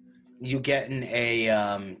 You getting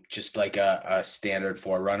a just like a standard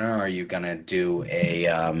 4Runner, or are you gonna do a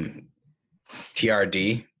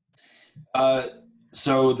TRD?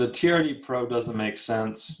 So the TRD Pro doesn't make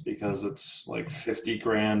sense because it's like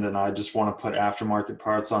 $50,000, and I just want to put aftermarket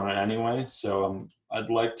parts on it anyway. So I'd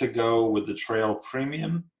like to go with the Trail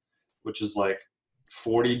Premium, which is like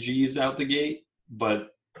 40 G's out the gate,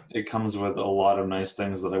 but it comes with a lot of nice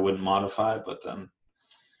things that I wouldn't modify. But then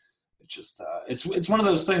it just it's one of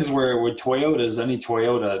those things where with Toyotas, any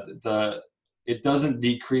Toyota, it doesn't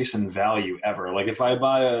decrease in value ever. Like if I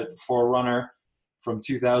buy a 4Runner from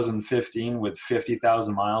 2015 with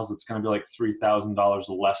 50,000 miles, it's going to be like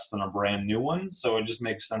 $3,000 less than a brand new one. So it just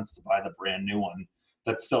makes sense to buy the brand new one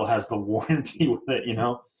that still has the warranty with it,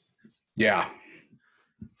 Yeah.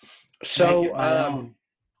 So,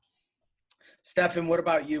 Stefan, what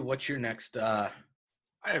about you? What's your next? I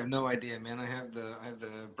have no idea, man. I have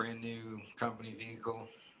the brand new company vehicle.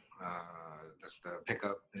 That's the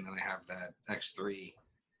pickup, and then I have that X3.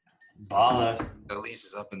 Baller. The lease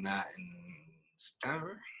is up in that in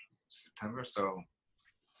September. So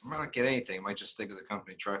I might not get anything. I might just stick with the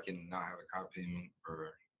company truck and not have a car payment for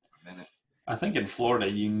a minute. I think in Florida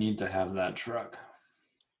you need to have that truck.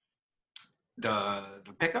 The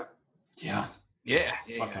pickup? Yeah. Yeah.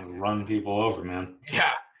 Fucking run people over, man.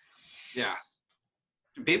 Yeah.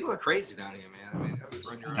 People are crazy down here, man. I mean,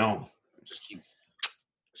 run your own. Just keep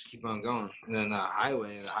keep on going. And then the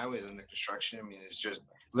highway's under construction. I mean, it's just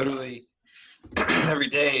literally every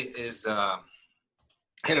day is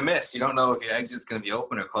hit or miss. You don't know if your exit's going to be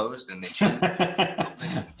open or closed, and they change.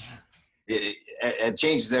 It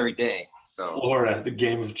changes every day. So Florida, the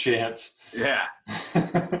game of chance. yeah,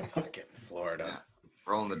 Fucking Florida. yeah.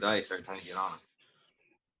 Rolling the dice every time you get on it.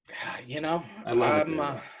 You know, I love it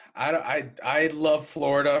there. I love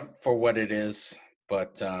Florida for what it is,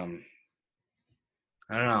 but I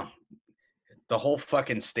don't know. The whole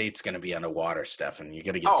fucking state's gonna be underwater, Stefan. You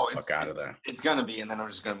gotta get the fuck out of there. It's gonna be, and then I'm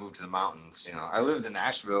just gonna move to the mountains. You know, I lived in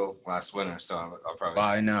Asheville last winter, so I'll probably. Well,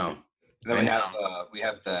 I know. Then we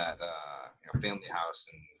have that family house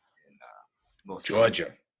in North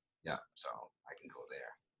Georgia. Yeah, so I can go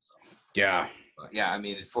there. So Yeah. but yeah, I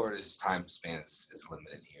mean, Florida's time span is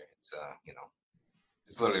limited here. It's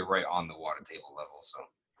it's literally right on the water table level. So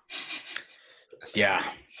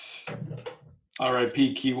Yeah.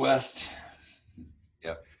 R.I.P. Key West.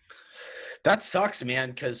 Yep. That sucks,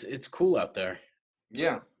 man, because it's cool out there.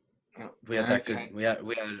 Yeah. We had that good.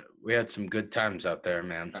 We had some good times out there,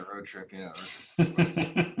 man. That road trip, yeah.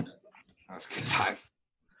 That was a good time.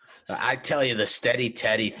 I tell you, the Steady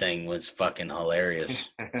Teddy thing was fucking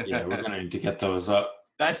hilarious. Yeah, we're gonna need to get those up.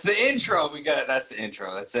 That's the intro. That's the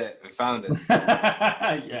intro. That's it. We found it.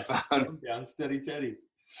 Yeah, Found it. down steady teddies.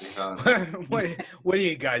 We found it. what are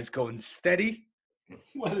you guys going steady?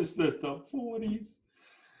 What is this? The 40s?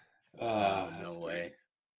 No way.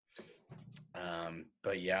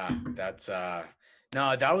 But yeah, that's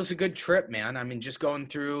no, that was a good trip, man. I mean, just going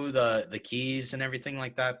through the Keys and everything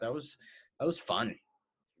like that. That was fun.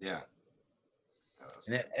 Yeah.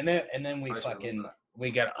 And then we got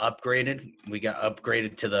upgraded. We got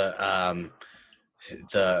upgraded to the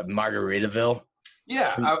Margaritaville.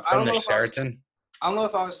 Yeah, from the Sheraton. I don't know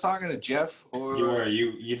if I was talking to Jeff or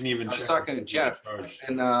you didn't even. I was talking to Jeff,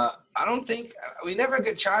 and I don't think we never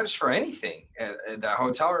get charged for anything at the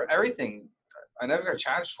hotel or everything. I never got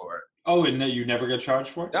charged for it. Oh, and you never got charged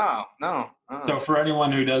for it? No. So for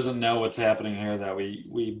anyone who doesn't know what's happening here, that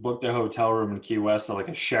we booked a hotel room in Key West, so like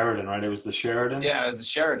a Sheraton, right? It was the Sheraton. Yeah, it was the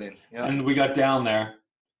Sheraton. Yeah. And we got down there.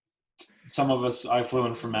 Some of us, I flew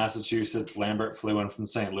in from Massachusetts. Lambert flew in from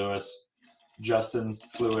St. Louis. Justin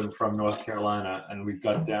flew in from North Carolina, and we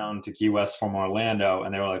got down to Key West from Orlando,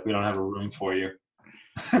 and they were like, "We don't have a room for you."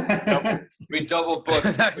 We double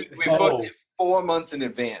booked. We booked it 4 months in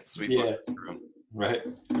advance. We booked the room. Right.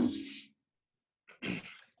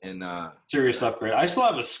 And serious upgrade. I still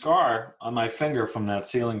have a scar on my finger from that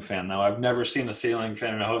ceiling fan. Now I've never seen a ceiling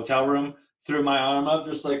fan in a hotel room. Threw my arm up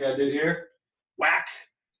just like I did here. Whack.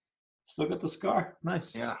 Still got the scar.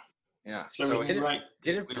 Nice. Yeah. So we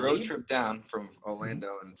road trip down from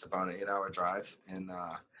Orlando, and it's about an 8-hour drive. And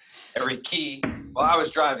every key. Well, I was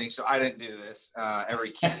driving, so I didn't do this.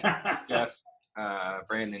 Every key. Jeff,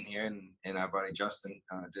 Brandon here, and our buddy Justin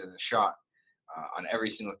did a shot on every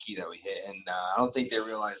single key that we hit, and I don't think they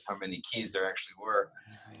realized how many keys there actually were.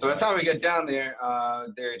 So by the time we got down there,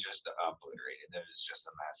 they're just obliterated. It was just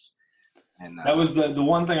a mess. And that was the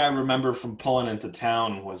one thing I remember from pulling into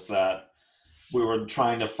town was that we were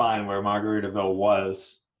trying to find where Margaritaville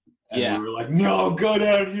was. And we were like, "No, go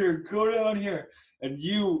down here." And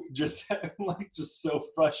you just just so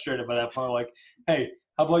frustrated by that part, like, "Hey,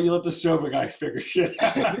 how about you let the sober guy figure shit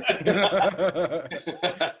out?"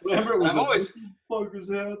 Remember, it was what the fuck is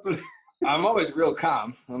happening? I'm always real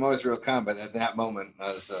calm. But at that moment,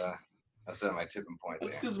 I was at my tipping point.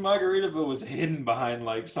 That's because Margaritaville was hidden behind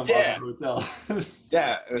like some other hotel.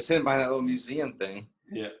 Yeah, it was hidden behind that little museum thing.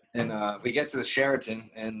 Yeah. And we get to the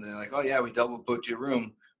Sheraton, and they're like, "Oh yeah, we double booked your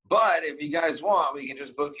room. But if you guys want, we can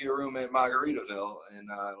just book you a room at Margaritaville, and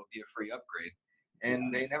it'll be a free upgrade."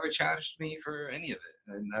 And they never charged me for any of it.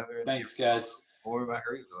 Thanks, guys. Or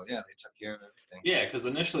Margaritaville, yeah, they took care of everything. Yeah, because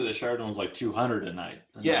initially the Sheraton was like $200 a night.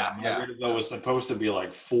 And Margaritaville was supposed to be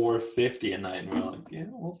like $450 a night, and we're like, "Yeah,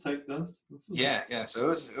 we'll take this." Yeah. So it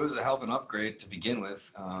was a hell of an upgrade to begin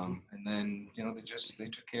with, and then they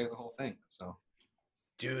took care of the whole thing. So.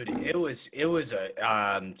 Dude, it was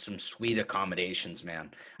some sweet accommodations,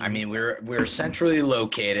 man. I mean, we're centrally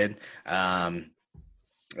located, and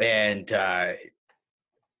I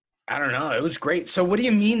don't know, it was great. So, what do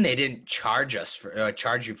you mean they didn't charge you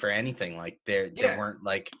for anything? Like they weren't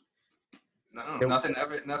like. No, nothing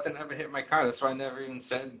ever hit my car. That's why I never even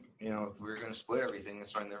said, if we were going to split everything.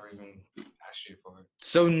 That's why I never even asked you for it.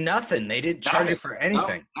 So nothing. They didn't charge you for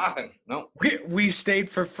anything. No, nothing. No. We stayed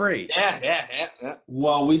for free. Yeah.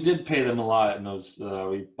 Well, we did pay them a lot, and those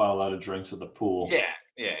we bought a lot of drinks at the pool. Yeah.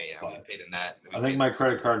 We paid in that. I think my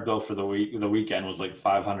credit card bill for the weekend was like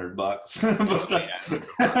 $500. But that's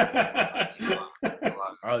a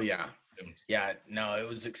lot. Oh yeah. Yeah, no, it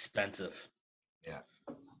was expensive. Yeah.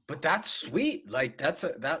 But that's sweet. Like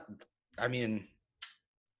I mean,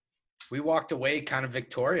 we walked away kind of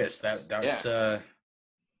victorious. That's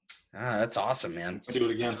awesome, man. Let's do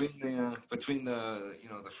it again. Between the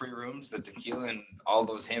free rooms, the tequila, and all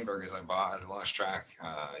those hamburgers I bought, I lost track.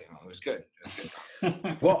 It was good. It was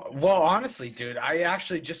good. Well, honestly, dude, I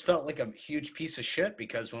actually just felt like a huge piece of shit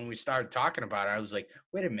because when we started talking about it, I was like,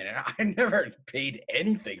 wait a minute, I never paid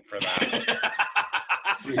anything for that.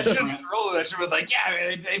 I should have rolled it. I should have been like,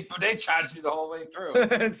 yeah, they charged me the whole way through.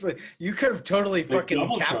 It's like, you could have totally fucking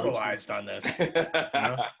double capitalized on this. You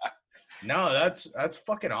know? No, that's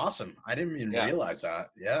fucking awesome. I didn't even realize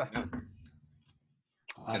that. Yeah.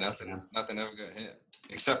 Awesome. Nothing ever got hit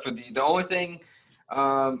except for the only thing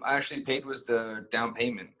I actually paid was the down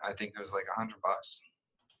payment. I think it was like $100.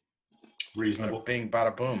 Reasonable. Bada bing,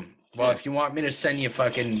 bada boom. Well, if you want me to send you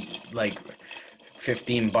fucking like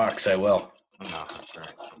 $15, I will. No,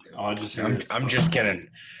 I'm just kidding.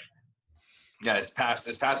 Yeah, it's past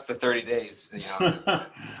the 30 days.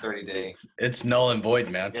 30 days. It's null and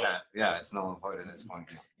void, man. Yeah, it's null and void at this point.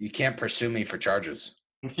 You can't pursue me for charges.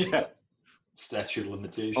 Yeah. Statute of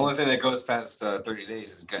limitation. Only thing that goes past 30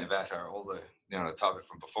 days is getting back to our older, the topic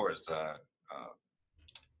from before is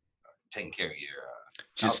taking care of your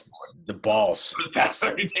just the balls. For the past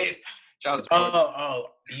 30 days. Child support.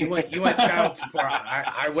 Oh, you went child support.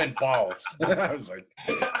 I went balls. I was like,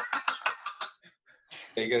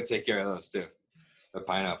 you gotta take care of those too. The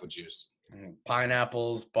pineapple juice.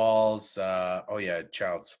 Pineapples, balls.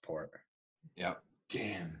 Child support. Yep.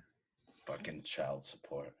 Damn. Fucking child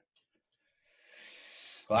support.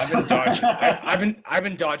 Well, I've been dodging. I've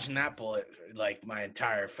been dodging that bullet like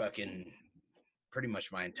pretty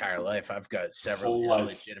much my entire life. I've got several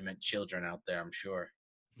illegitimate children out there. I'm sure.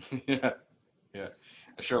 Yeah.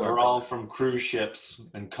 Sure. We're all from cruise ships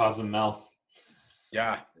and Cozumel.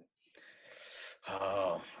 Yeah.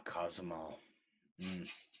 Oh, Cozumel. Mm.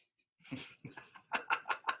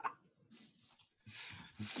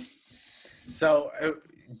 So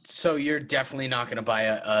you're definitely not going to buy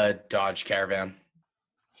a Dodge Caravan.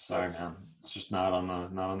 Sorry, man. It's just not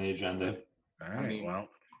on the agenda. All right. Well,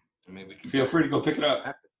 we can feel free to go pick it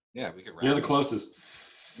up. Yeah, we could. You're the closest.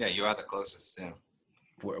 Yeah, you are the closest. Yeah.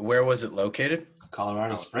 Where was it located?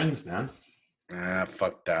 Colorado Springs, man.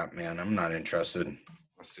 Fuck that, man. I'm not interested.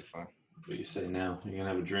 That's too far. What do you say now? You're gonna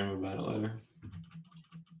have a dream about it later.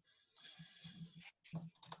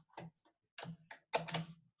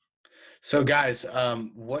 So, guys,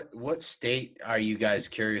 what state are you guys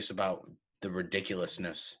curious about the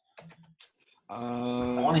ridiculousness? I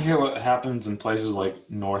want to hear what happens in places like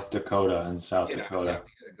North Dakota and South Dakota.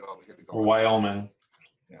 We gotta go. Or Wyoming.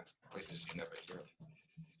 Yeah, places you never hear of.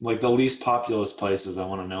 Like the least populous places I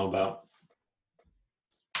want to know about.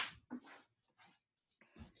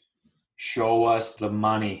 Show us the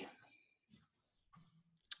money.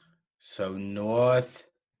 So North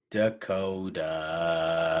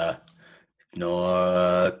Dakota.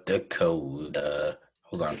 Hold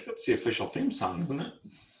on. That's the official theme song, isn't it?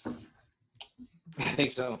 I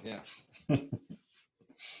think so, yeah.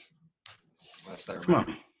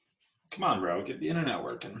 Come on, bro. Get the internet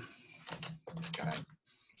working. This guy.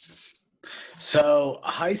 So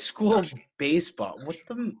high school baseball.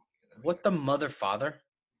 What the mother father?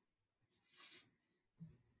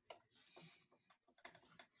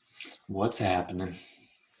 What's happening?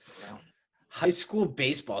 High school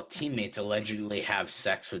baseball teammates allegedly have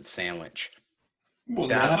sex with Sandwich. Well,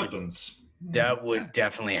 that happens. That would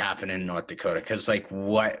definitely happen in North Dakota. Because,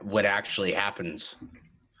 what actually happens?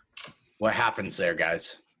 What happens there,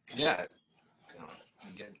 guys? Yeah.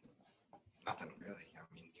 You get nothing, really. I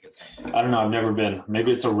mean, you get that. I don't know. I've never been.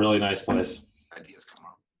 Maybe it's a really nice place. Ideas come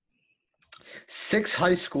up. 6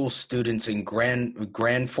 high school students in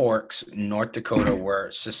Grand Forks, North Dakota,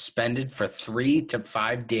 were suspended for 3 to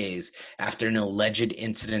 5 days after an alleged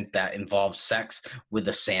incident that involved sex with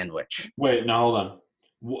a sandwich. Wait, no, hold on.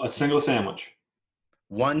 A single sandwich.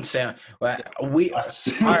 One sandwich.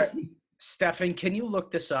 Stefan, can you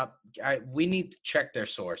look this up? We need to check their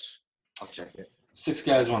source. I'll check it. 6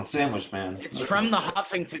 guys, 1 sandwich, man. It's from the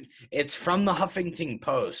Huffington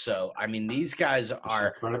Post. So I mean, these guys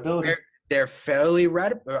are credibility. They're fairly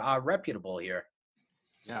reputable here.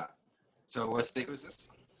 Yeah. So what state was this?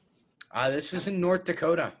 This is in North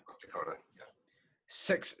Dakota. North Dakota. Yeah.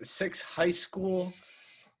 Six high school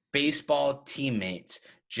baseball teammates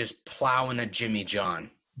just plowing a Jimmy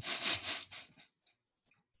John.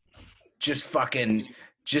 Just go.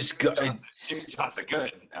 Jimmy John's are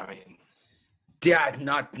good. I mean. Yeah,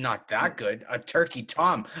 not that good. A turkey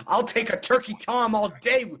tom. I'll take a turkey tom all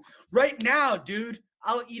day. Right now, dude.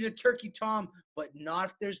 I'll eat a turkey tom, but not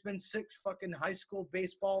if there's been 6 fucking high school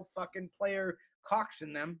baseball fucking player cocks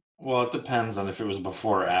in them. Well, it depends on if it was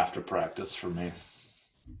before or after practice for me.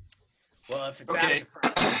 Well, if it's Okay.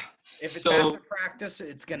 after practice,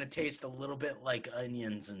 it's gonna taste a little bit like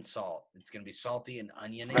onions and salt. It's gonna be salty and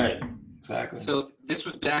oniony. Right. Exactly. So this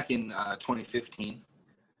was back in 2015.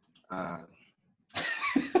 It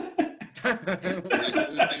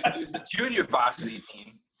was the junior varsity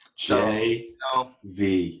team. JV.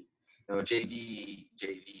 JV,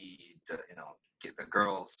 get the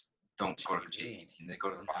girls don't go to the JV team; they go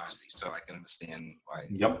to the varsity. So I can understand why.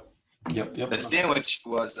 Yep. The sandwich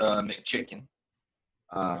was McChicken.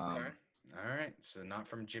 Okay. All right, so not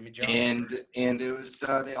from Jimmy John's. And it was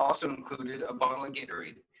they also included a bottle of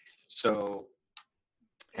Gatorade. So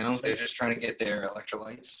they're just trying to get their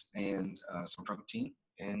electrolytes and some protein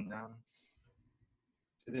and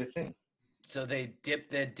do their thing. So they dip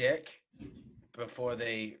their dick before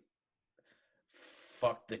they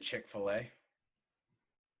fuck the Chick-fil-A.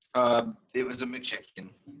 It was a McChicken.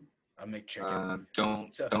 A McChicken.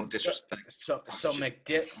 Don't disrespect. So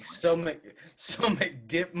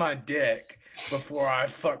McDip my dick before I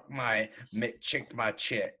fuck my chick.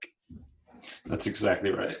 That's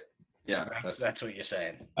exactly right. Yeah, that's what you're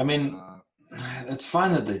saying. I mean, it's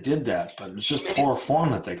fine that they did that, but it's just poor form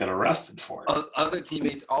that they got arrested for it. Other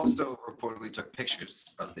teammates also reportedly took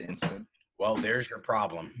pictures of the incident. Well, there's your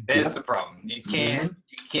problem. There's the problem. You can't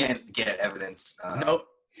get evidence. No,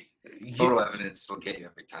 total evidence will get you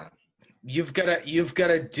every time. You've got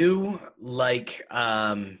to do like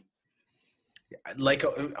a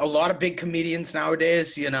lot of big comedians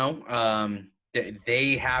nowadays.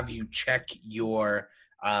 They have you check your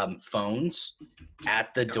phones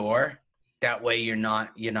at the door. That way you're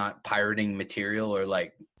not pirating material or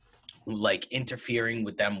like interfering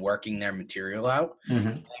with them working their material out.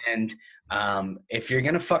 Mm-hmm. And if you're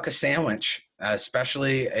gonna fuck a sandwich,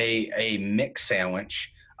 especially a mix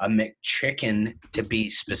sandwich, a McChicken to be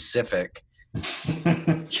specific,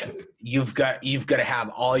 you've got to have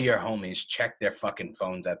all your homies check their fucking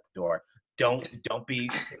phones at the door. Don't be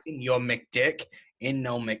sticking your McDick in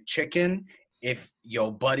no McChicken. If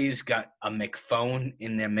your buddy's got a McPhone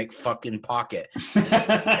in their McFucking pocket,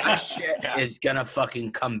 that shit is gonna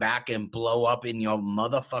fucking come back and blow up in your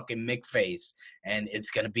motherfucking McFace, and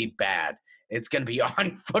it's gonna be bad. It's gonna be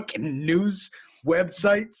on fucking news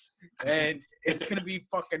websites, and it's gonna be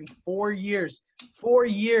fucking 4 years. 4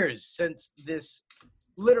 years since this,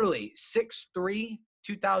 literally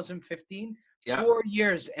 6/3/2015. Yeah. 4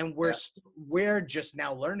 years, and we're just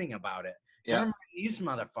now learning about it. Yeah. Remember these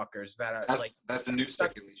motherfuckers that are that's the new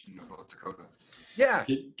speculation of North Dakota. Yeah.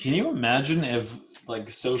 Can you imagine if like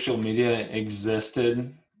social media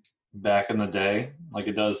existed back in the day, like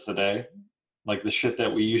it does today? Like the shit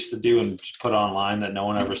that we used to do and just put online that no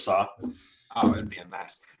one ever saw? Oh, it'd be a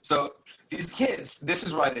mess. So these kids, this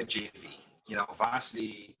is why they're JV.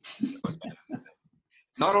 Varsity was better than this.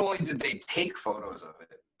 Not only did they take photos of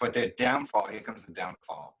it, but their downfall, here comes the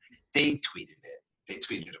downfall. They tweeted it. They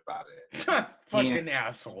tweeted about it. Fucking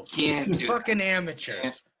assholes. Can't do fucking that.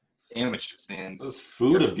 amateurs. Amateurs, man. That's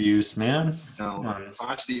food abuse, man. No,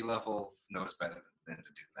 varsity level knows better than to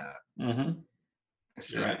do that. Mm-hmm.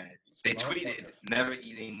 Right. They tweeted, never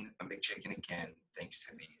eating a McChicken again, thanks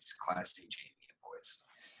to these Class D JV boys.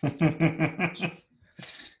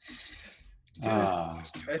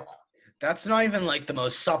 That's not even like the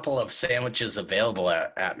most supple of sandwiches available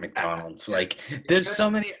at McDonald's. Like, there's so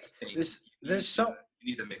many. There's so.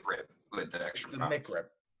 You need the McRib with the extra. The McRib.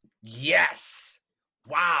 Yes.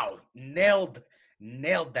 Wow. Nailed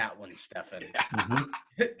that one, Stefan. Mm-hmm.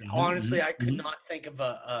 Honestly, I could not think of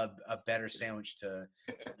a better sandwich to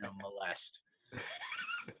molest.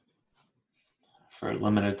 For a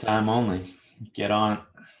limited time only. Get on it.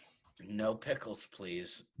 No pickles,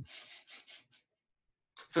 please.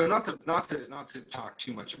 So not to talk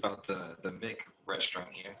too much about the Mick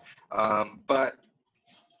restaurant here, but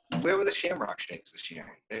where were the Shamrock Shakes this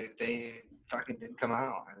year? They fucking didn't come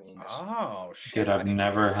out. I mean, oh shit! Good, I've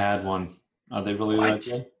never had one. Are they really that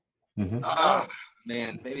good? Mm-hmm. Oh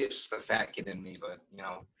man, maybe it's just the fat kid in me, but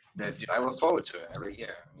I look forward to it every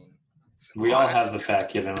year. I mean, we all have the fat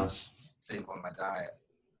kid in us. Staple in my diet.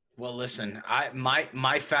 Well, listen,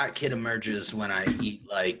 my fat kid emerges when I eat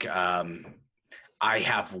like I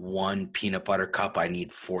have one peanut butter cup. I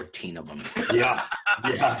need 14 of them. Yeah,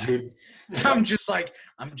 dude. I'm just like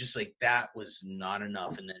that was not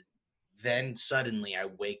enough, and then suddenly I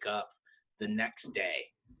wake up the next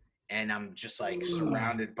day, and I'm just like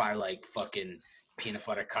surrounded by like fucking peanut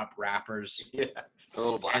butter cup wrappers. Yeah, the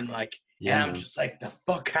little black and ones. like, and I'm just like, the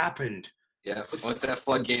fuck happened? Yeah, once that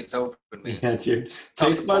floodgate's open, man. Yeah, dude.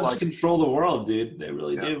 Taste buds control the world, dude. They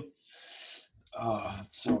really do. Oh,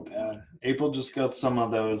 it's so bad. April just got some of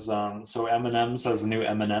those. So M&M's has a new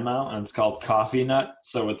M&M out, and it's called Coffee Nut.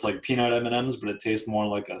 So it's like peanut M&M's, but it tastes more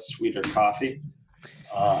like a sweeter coffee.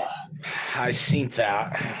 I seen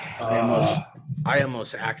that. I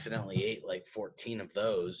almost accidentally ate like 14 of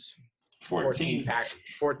those. 14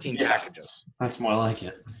 packages. That's more like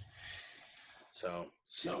it. So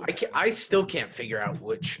I still can't figure out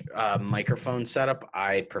which microphone setup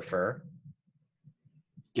I prefer.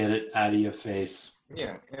 Get it out of your face.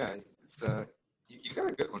 Yeah. It's you got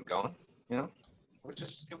a good one going. You know,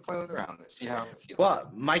 you'll play with around and see how it feels. Well,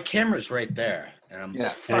 my camera's right there, and I'm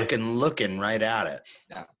fucking looking right at it.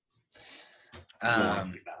 Yeah.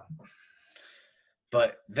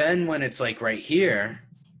 But then when it's like right here,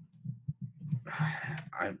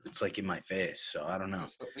 it's like in my face, so I don't know.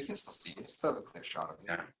 We can still see you. Still have a clear shot of you.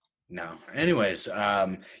 Yeah. No. Anyways,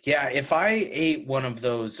 if I ate one of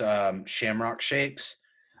those Shamrock shakes,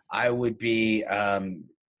 I would be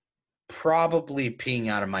probably peeing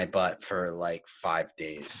out of my butt for like 5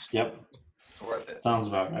 days. Yep. It's worth it. Sounds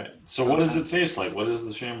about right. So what does it taste like? What is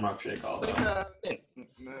the Shamrock Shake all about? It's like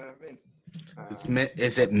mint.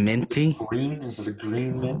 Is it minty? Green? Is it a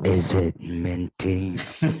green mint? Is it minty?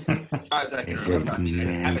 As far as I can remember,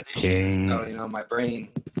 I have it this year, so my brain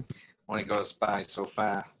only goes by so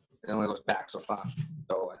far. It only goes back so far.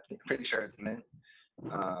 So I'm pretty sure it's mint.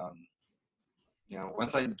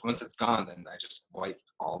 Once it's gone, then I just wipe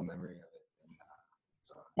all memory of it. And,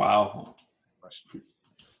 wow.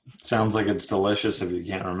 Sounds like it's delicious if you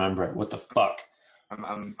can't remember it. What the fuck?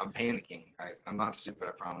 I'm panicking. I'm not stupid.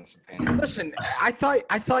 I promise. I'm panicking. Listen, I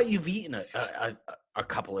thought you've eaten a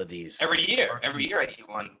couple of these every year. Every year I eat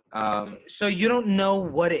one. So you don't know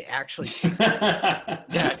what it actually. Yeah,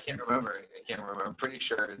 I can't remember. I'm pretty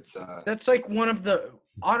sure it's. That's like one of the.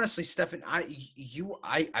 Honestly, Stefan, I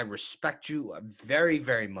respect you very,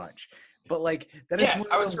 very much, but like that is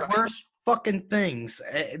one of the worst fucking things.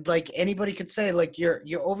 Like anybody could say, like you're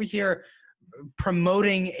over here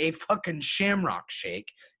promoting a fucking Shamrock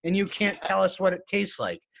Shake, and you can't tell us what it tastes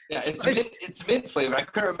like. Yeah, it's mint flavor. I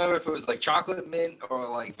couldn't remember if it was like chocolate mint or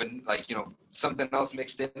like something else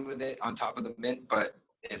mixed in with it on top of the mint, but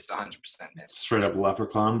it's 100% mint. Straight up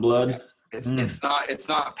leprechaun blood. Yeah. It's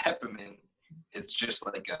not peppermint. It's just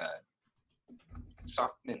like a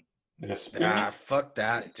soft mint. Like a spearmint? Fuck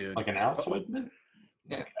that, dude. Like an Altoid mint?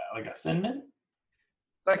 Yeah. Like a thin mint?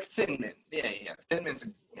 Like thin mint. Yeah. Thin mint's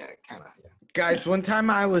kind of. Yeah. Guys, one time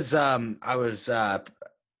I was a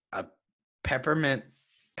peppermint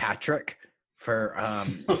Patrick for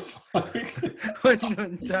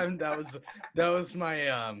one time that was my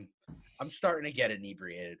I'm starting to get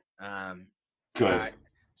inebriated. Good.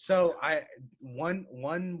 So one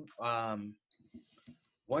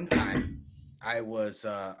time I was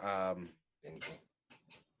a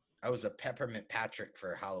peppermint Patrick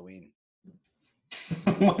for Halloween.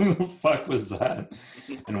 What the fuck was that?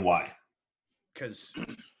 And why? Because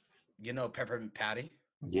peppermint patty.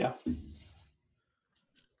 Yeah.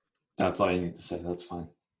 That's all you need to say. That's fine.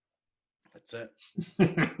 That's it.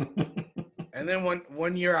 And then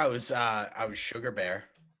one year I was Sugar Bear.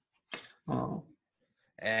 Oh.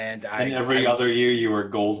 And every other year you were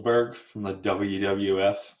Goldberg from the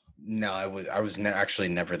WWF. No, I was actually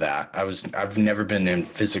never that. I've never been in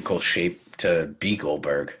physical shape to be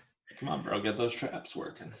Goldberg. Come on, bro, get those traps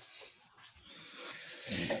working.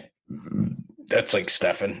 That's like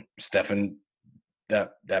Stefan.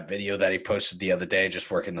 That video that he posted the other day,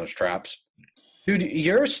 just working those traps. Dude,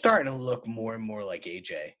 you're starting to look more and more like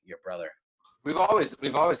AJ, your brother. We've always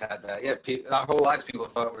had that. Yeah, our whole lives people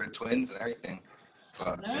thought we were twins and everything.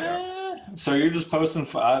 But, So you're just posting.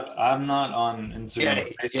 I'm not on Instagram.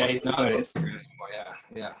 Yeah, he's not on Instagram anymore.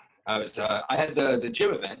 Yeah. I had the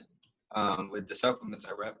gym event with the supplements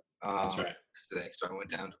I rep. That's right. Yesterday, so I went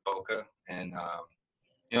down to Boca, and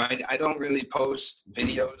I don't really post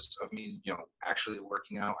videos of me, actually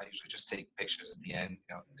working out. I usually just take pictures at the end,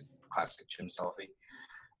 the classic gym selfie,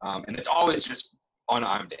 and it's always just on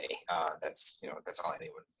arm day. That's all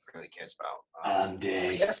anyone really cares about. Arm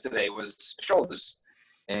day. Yesterday was shoulders.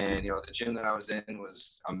 And, the gym that I was in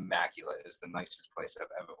was immaculate. It's the nicest place I've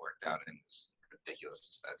ever worked out in. It was ridiculous.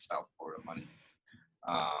 It's that South Florida money.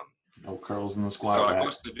 No curls in the squat So rack. I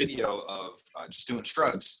posted a video of just doing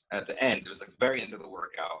shrugs at the end. It was like the very end of the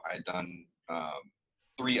workout. I had done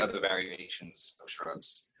 3 other variations of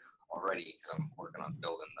shrugs already because I'm working on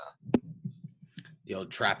building the old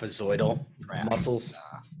trapezoidal muscles.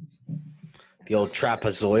 The old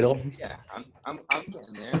trapezoidal. Yeah, I'm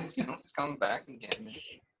getting there. It's coming back and getting there.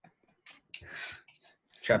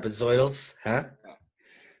 Trapezoidals, huh?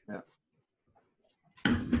 Yeah.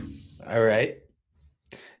 All right.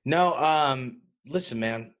 No, listen,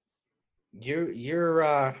 man. You're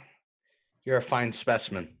a fine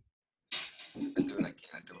specimen. I've been doing what I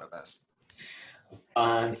can. I do my best.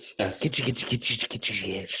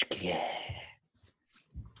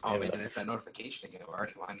 Oh man, if that notification again, we're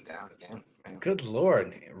already winding down again. Man. Good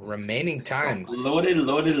Lord. Remaining time.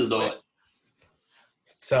 Lord.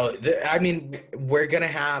 So, I mean, we're going to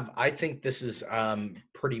have, I think this is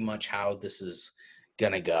pretty much how this is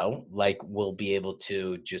going to go. Like, we'll be able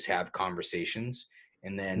to just have conversations,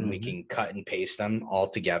 and then we can cut and paste them all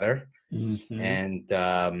together. And,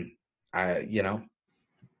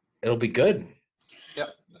 it'll be good.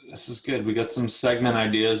 Yep. This is good. We got some segment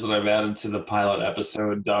ideas that I've added to the pilot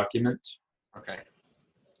episode document. Okay.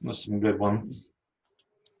 With some good ones.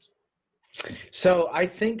 So I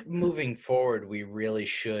think moving forward, we really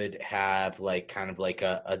should have kind of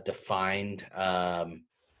a defined, kind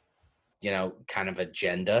of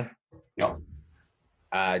agenda. Yep.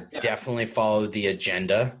 Definitely follow the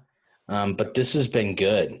agenda. But this has been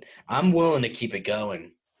good. I'm willing to keep it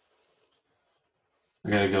going. I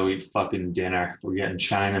gotta go eat fucking dinner. We're getting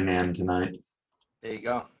Chinaman tonight. There you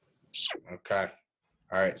go. Okay.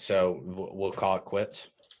 All right. So we'll call it quits.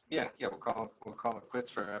 Yeah. We'll call it quits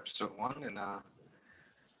for episode 1,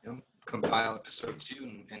 and compile episode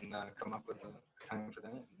 2 and come up with a time for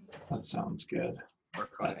that. That sounds good.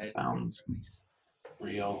 That sounds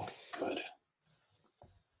real good.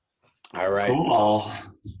 All right. Cool.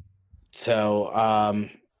 So,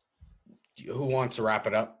 who wants to wrap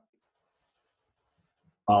it up?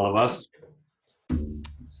 All of us.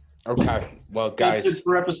 Okay. Well, guys. That's it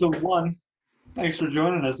for episode 1. Thanks for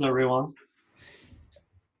joining us, everyone.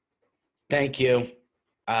 Thank you.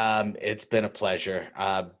 It's been a pleasure.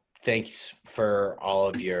 Thanks for all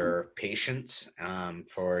of your patience,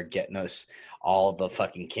 for getting us all the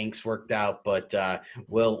fucking kinks worked out. But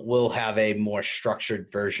we'll have a more structured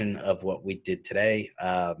version of what we did today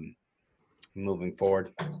moving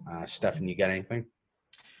forward. Stefan, you got anything?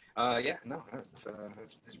 That's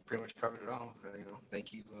pretty much covered it all.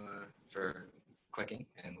 Thank you for clicking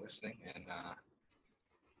and listening. And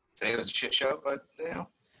today was a shit show, but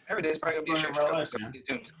every day is probably gonna be a shit show. So stay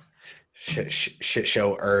tuned. Shit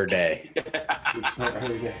show day. I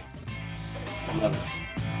love it.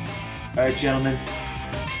 All right, gentlemen.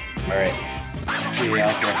 All right. See you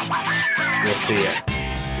out there. We'll see you.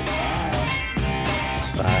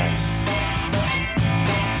 Bye.